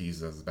assuming if he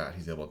uses the bat,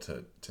 he's able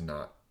to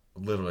not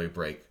literally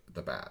break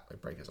the bat, like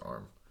break his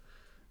arm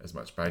as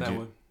much. But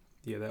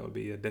that would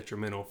be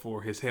detrimental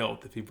for his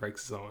health if he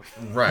breaks his arm.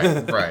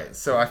 Right.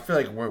 So I feel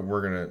like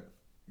we're going to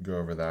go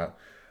over that.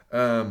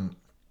 I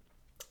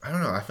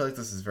don't know. I feel like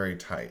this is very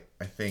tight.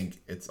 I think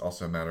it's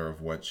also a matter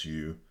of what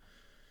you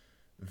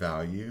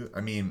value.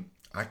 I mean,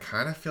 I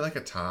kind of feel like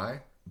a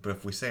tie, but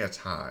if we say a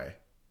tie,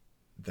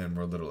 then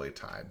we're literally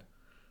tied.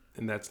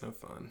 And that's no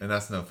fun. And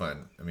that's no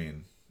fun. I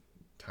mean,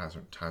 ties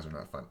are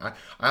not fun.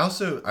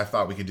 I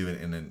thought we could do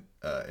it in an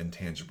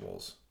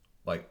intangibles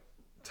like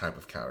type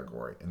of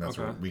category, and that's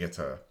where we get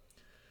to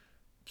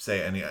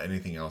say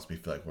anything else we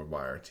feel like would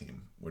why our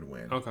team would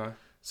win. Okay.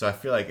 So I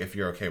feel like if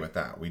you're okay with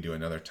that, we do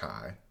another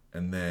tie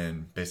and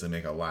then basically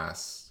make a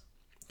last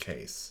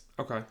case.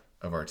 Okay.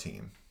 Of our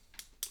team.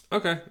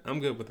 Okay, I'm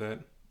good with that.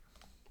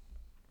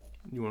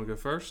 You want to go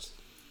first?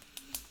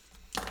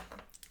 I'm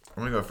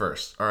gonna go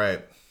first. All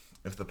right.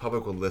 If the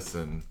public will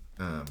listen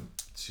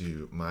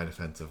to my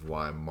defense of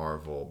why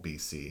Marvel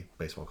BC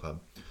Baseball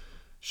Club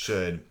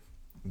should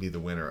be the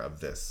winner of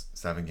this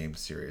 7-game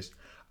series,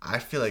 I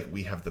feel like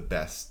we have the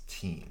best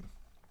team.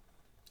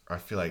 I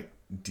feel like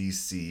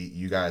DC,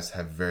 you guys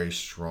have very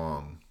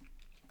strong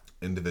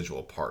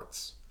individual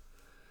parts.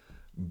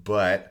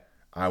 But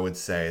I would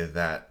say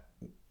that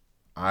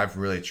I've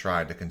really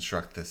tried to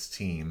construct this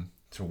team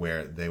to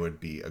where they would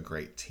be a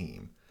great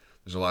team.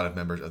 There's a lot of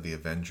members of the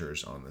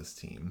Avengers on this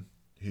team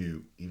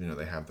who, even though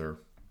they have their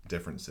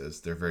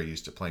differences, they're very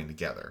used to playing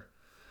together.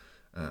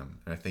 And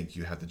I think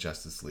you have the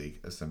Justice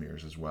League as some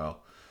years as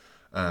well.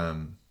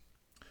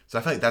 So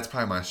I feel like that's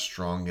probably my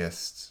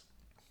strongest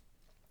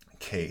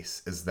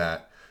case, is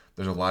that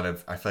there's a lot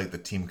of, I feel like the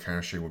team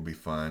chemistry would be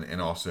fun.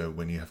 And also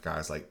when you have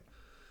guys like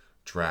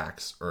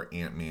Drax or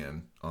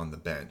Ant-Man on the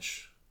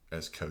bench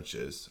as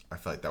coaches, I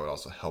feel like that would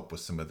also help with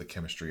some of the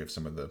chemistry of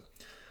some of the,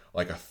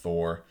 like a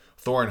Thor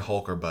and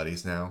Hulk are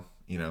buddies now,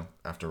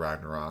 after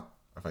Ragnarok.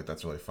 I feel like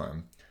that's really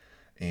fun.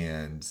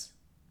 And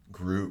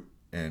Groot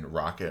and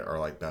Rocket are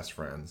like best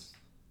friends.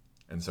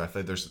 And so I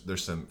feel like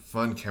there's some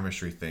fun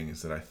chemistry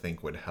things that I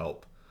think would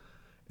help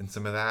in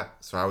some of that.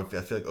 So I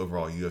feel like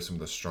overall you have some of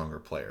the stronger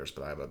players,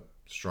 but I have a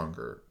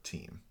stronger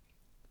team.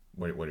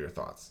 What are your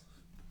thoughts?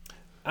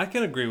 I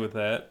can agree with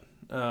that.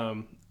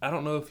 I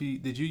don't know if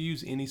did you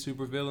use any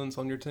supervillains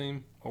on your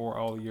team, or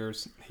all your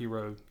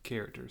hero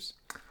characters?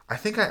 I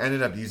think I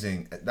ended up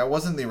using, that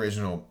wasn't the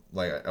original,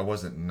 like I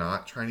wasn't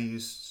not trying to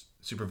use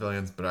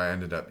supervillains, but I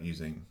ended up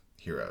using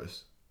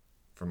heroes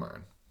for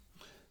mine.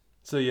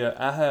 So yeah,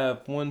 I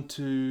have 1,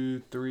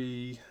 2,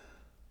 3,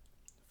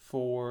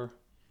 4.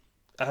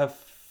 I have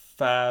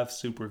 5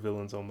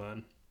 supervillains on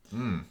mine.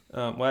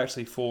 Well,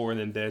 actually 4, and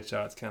then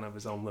Deadshot's kind of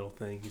his own little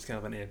thing. He's kind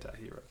of an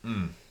anti-hero.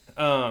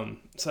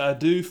 So I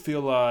do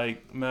feel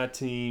like my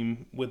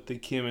team with the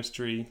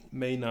chemistry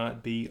may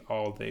not be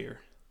all there.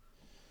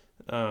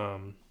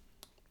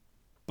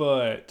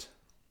 But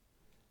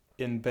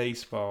in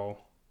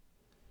baseball,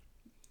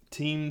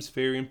 team's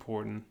very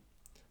important.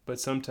 But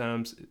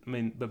sometimes,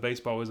 but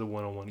baseball is a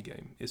one-on-one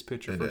game. It's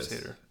pitcher versus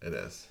hitter. It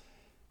is.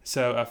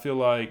 So I feel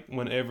like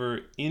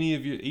whenever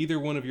either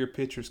one of your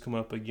pitchers come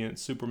up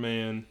against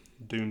Superman,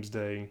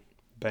 Doomsday,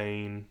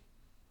 Bane,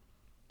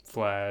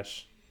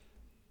 Flash,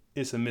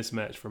 it's a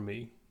mismatch for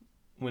me.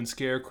 When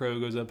Scarecrow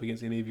goes up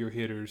against any of your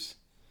hitters,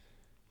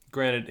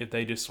 granted, if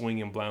they just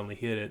swing and blindly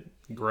hit it,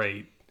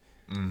 great.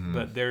 Mm-hmm.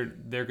 But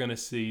they're going to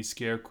see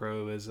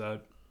Scarecrow as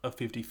a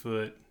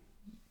 50-foot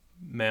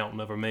mountain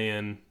of a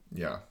man.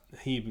 Yeah.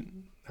 He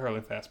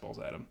hurling fastballs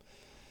at him.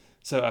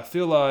 So I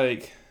feel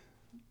like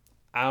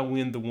I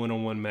win the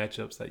one-on-one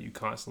matchups that you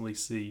constantly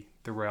see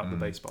throughout the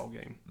baseball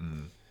game.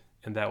 Mm-hmm.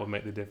 And that would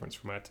make the difference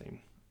for my team.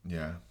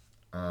 Yeah.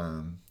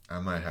 I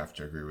might have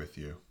to agree with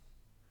you,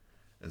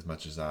 as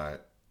much as I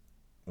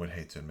would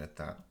hate to admit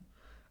that.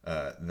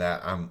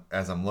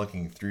 As I'm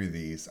looking through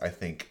these, I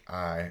think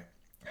I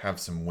have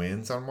some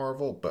wins on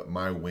Marvel, but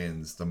my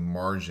wins, the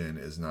margin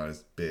is not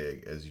as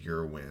big as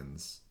your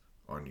wins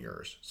on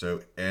yours. So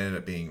it ended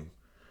up being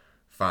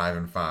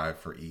 5-5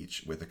 for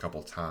each with a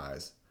couple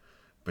ties.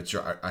 But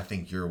I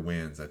think your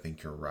wins, I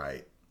think you're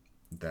right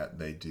that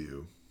they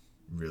do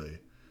really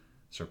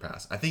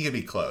surpass. I think it'd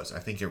be close. I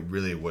think it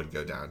really would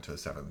go down to a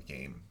 7th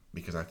game,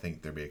 because I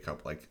think there'd be a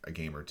couple, like a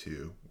game or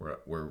two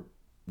where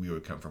we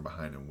would come from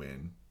behind and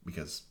win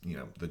because,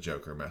 the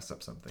Joker messed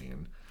up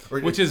something,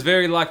 which is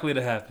very likely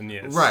to happen.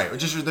 Yes. Right. Or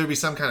just there'd be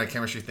some kind of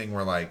chemistry thing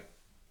where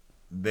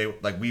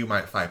we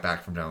might fight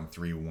back from down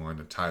 3-1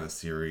 to tie the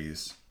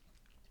series,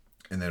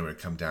 and then it would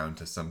come down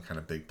to some kind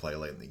of big play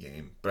late in the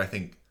game. But I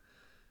think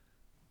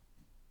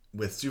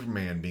with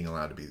Superman being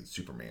allowed to be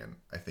Superman,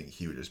 I think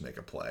he would just make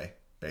a play,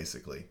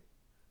 basically.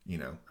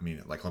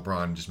 Like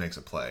LeBron just makes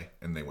a play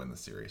and they win the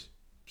series.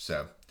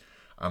 So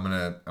I'm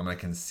gonna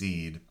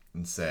concede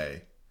and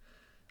say,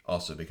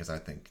 also because I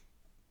think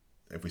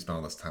if we spend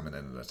all this time and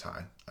ended a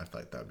tie, I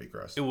feel like that would be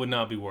gross. It would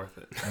not be worth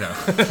it. No.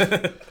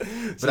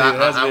 But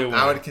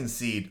I would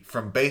concede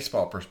from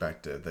baseball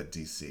perspective that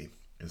DC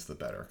is the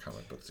better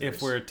comic book series.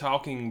 If we're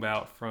talking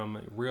about from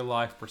a real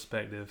life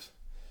perspective,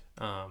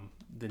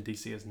 then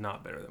DC is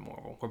not better than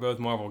Marvel. We're both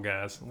Marvel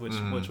guys,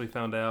 which we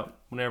found out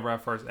whenever I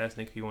first asked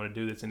Nick if he wanted to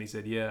do this, and he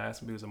said, yeah. I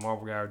asked him if he was a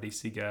Marvel guy or a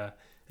DC guy,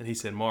 and he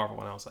said Marvel,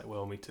 and I was like,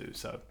 well, me too.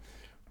 So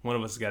one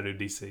of us has got to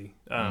do DC.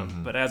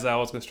 But as I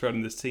was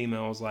constructing this team,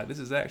 I was like, this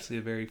is actually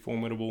a very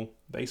formidable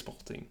baseball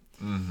team.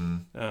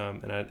 And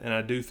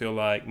I do feel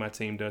like my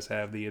team does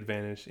have the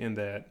advantage in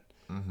that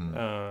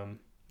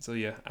So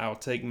yeah, I'll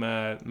take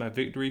my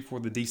victory for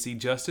the DC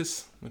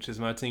Justice, which is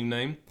my team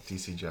name.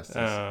 DC Justice.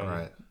 All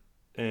right.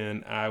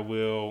 And I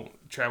will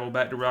travel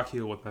back to Rock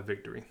Hill with my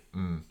victory.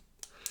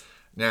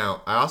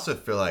 Now, I also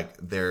feel like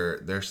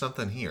there's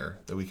something here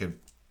that we could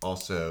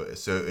also.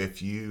 So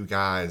if you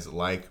guys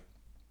like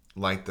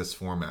this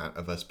format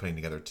of us putting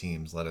together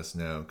teams, let us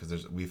know,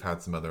 because we've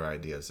had some other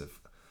ideas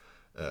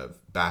of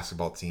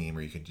basketball team,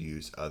 or you could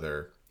use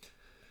other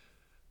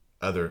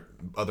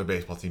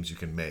baseball teams you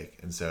can make.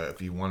 And so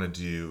if you want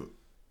to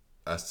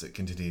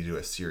continue to do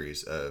a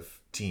series of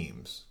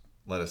teams,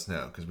 let us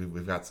know, because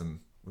we've got some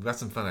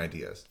fun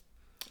ideas.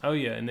 Oh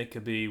yeah, and it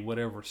could be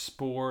whatever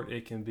sport.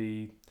 It can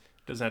be,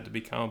 doesn't have to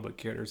be comic book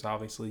characters.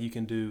 Obviously, you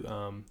can do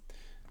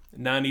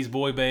 90s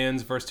boy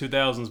bands versus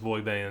 2000s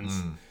boy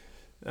bands.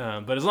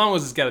 But as long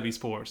as it's got to be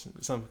sports,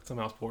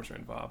 somehow sports are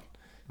involved.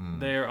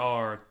 There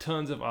are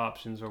tons of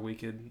options where we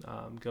could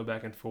go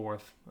back and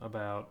forth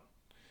about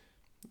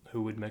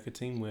who would make a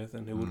team with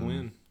and who would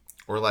win.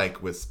 Or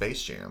like with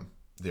Space Jam,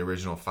 the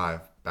original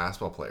 5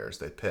 basketball players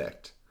they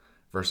picked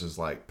versus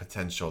like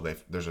potential.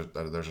 There's a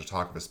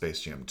talk of a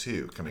Space Jam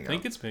 2 coming out. I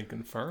think it's been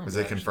confirmed. Is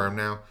it confirmed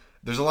now?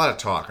 There's a lot of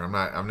talk, and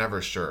I'm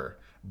never sure.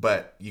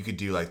 But you could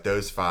do like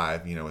those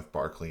 5, with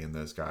Barkley and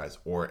those guys,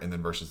 and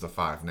then versus the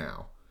 5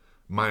 now,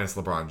 minus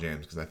LeBron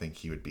James, because I think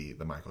he would be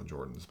the Michael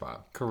Jordan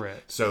spot.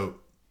 Correct. So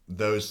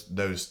those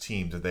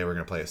teams, if they were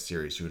going to play a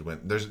series, who would win?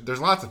 There's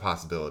lots of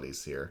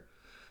possibilities here.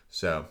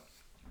 So,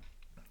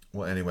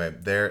 well, anyway,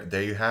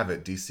 there you have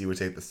it. DC would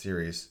take the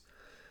series,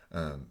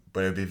 but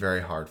it would be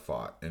very hard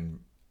fought, and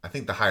I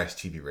think the highest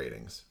TV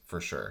ratings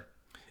for sure.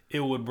 It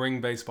would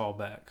bring baseball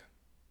back.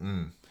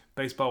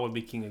 Baseball would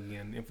be king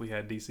again if we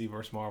had DC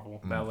versus Marvel.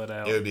 Battle it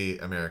out. It would be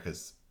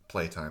America's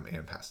playtime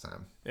and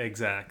pastime.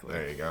 Exactly.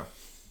 There you go.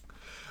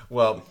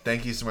 Well,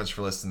 thank you so much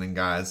for listening,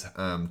 guys.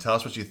 Tell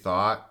us what you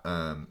thought.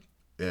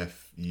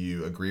 If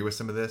you agree with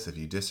some of this, if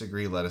you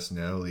disagree, let us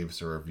know. Leave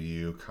us a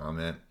review,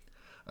 comment,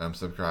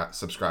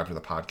 subscribe to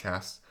the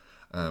podcast.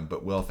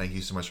 But Will, thank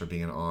you so much for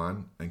being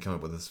on and coming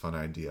up with this fun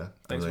idea.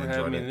 Thanks for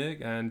having me,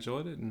 Nick. I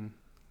enjoyed it and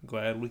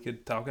glad we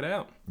could talk it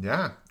out.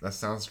 Yeah, that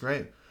sounds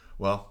great.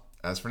 Well,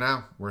 as for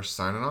now, we're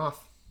signing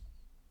off.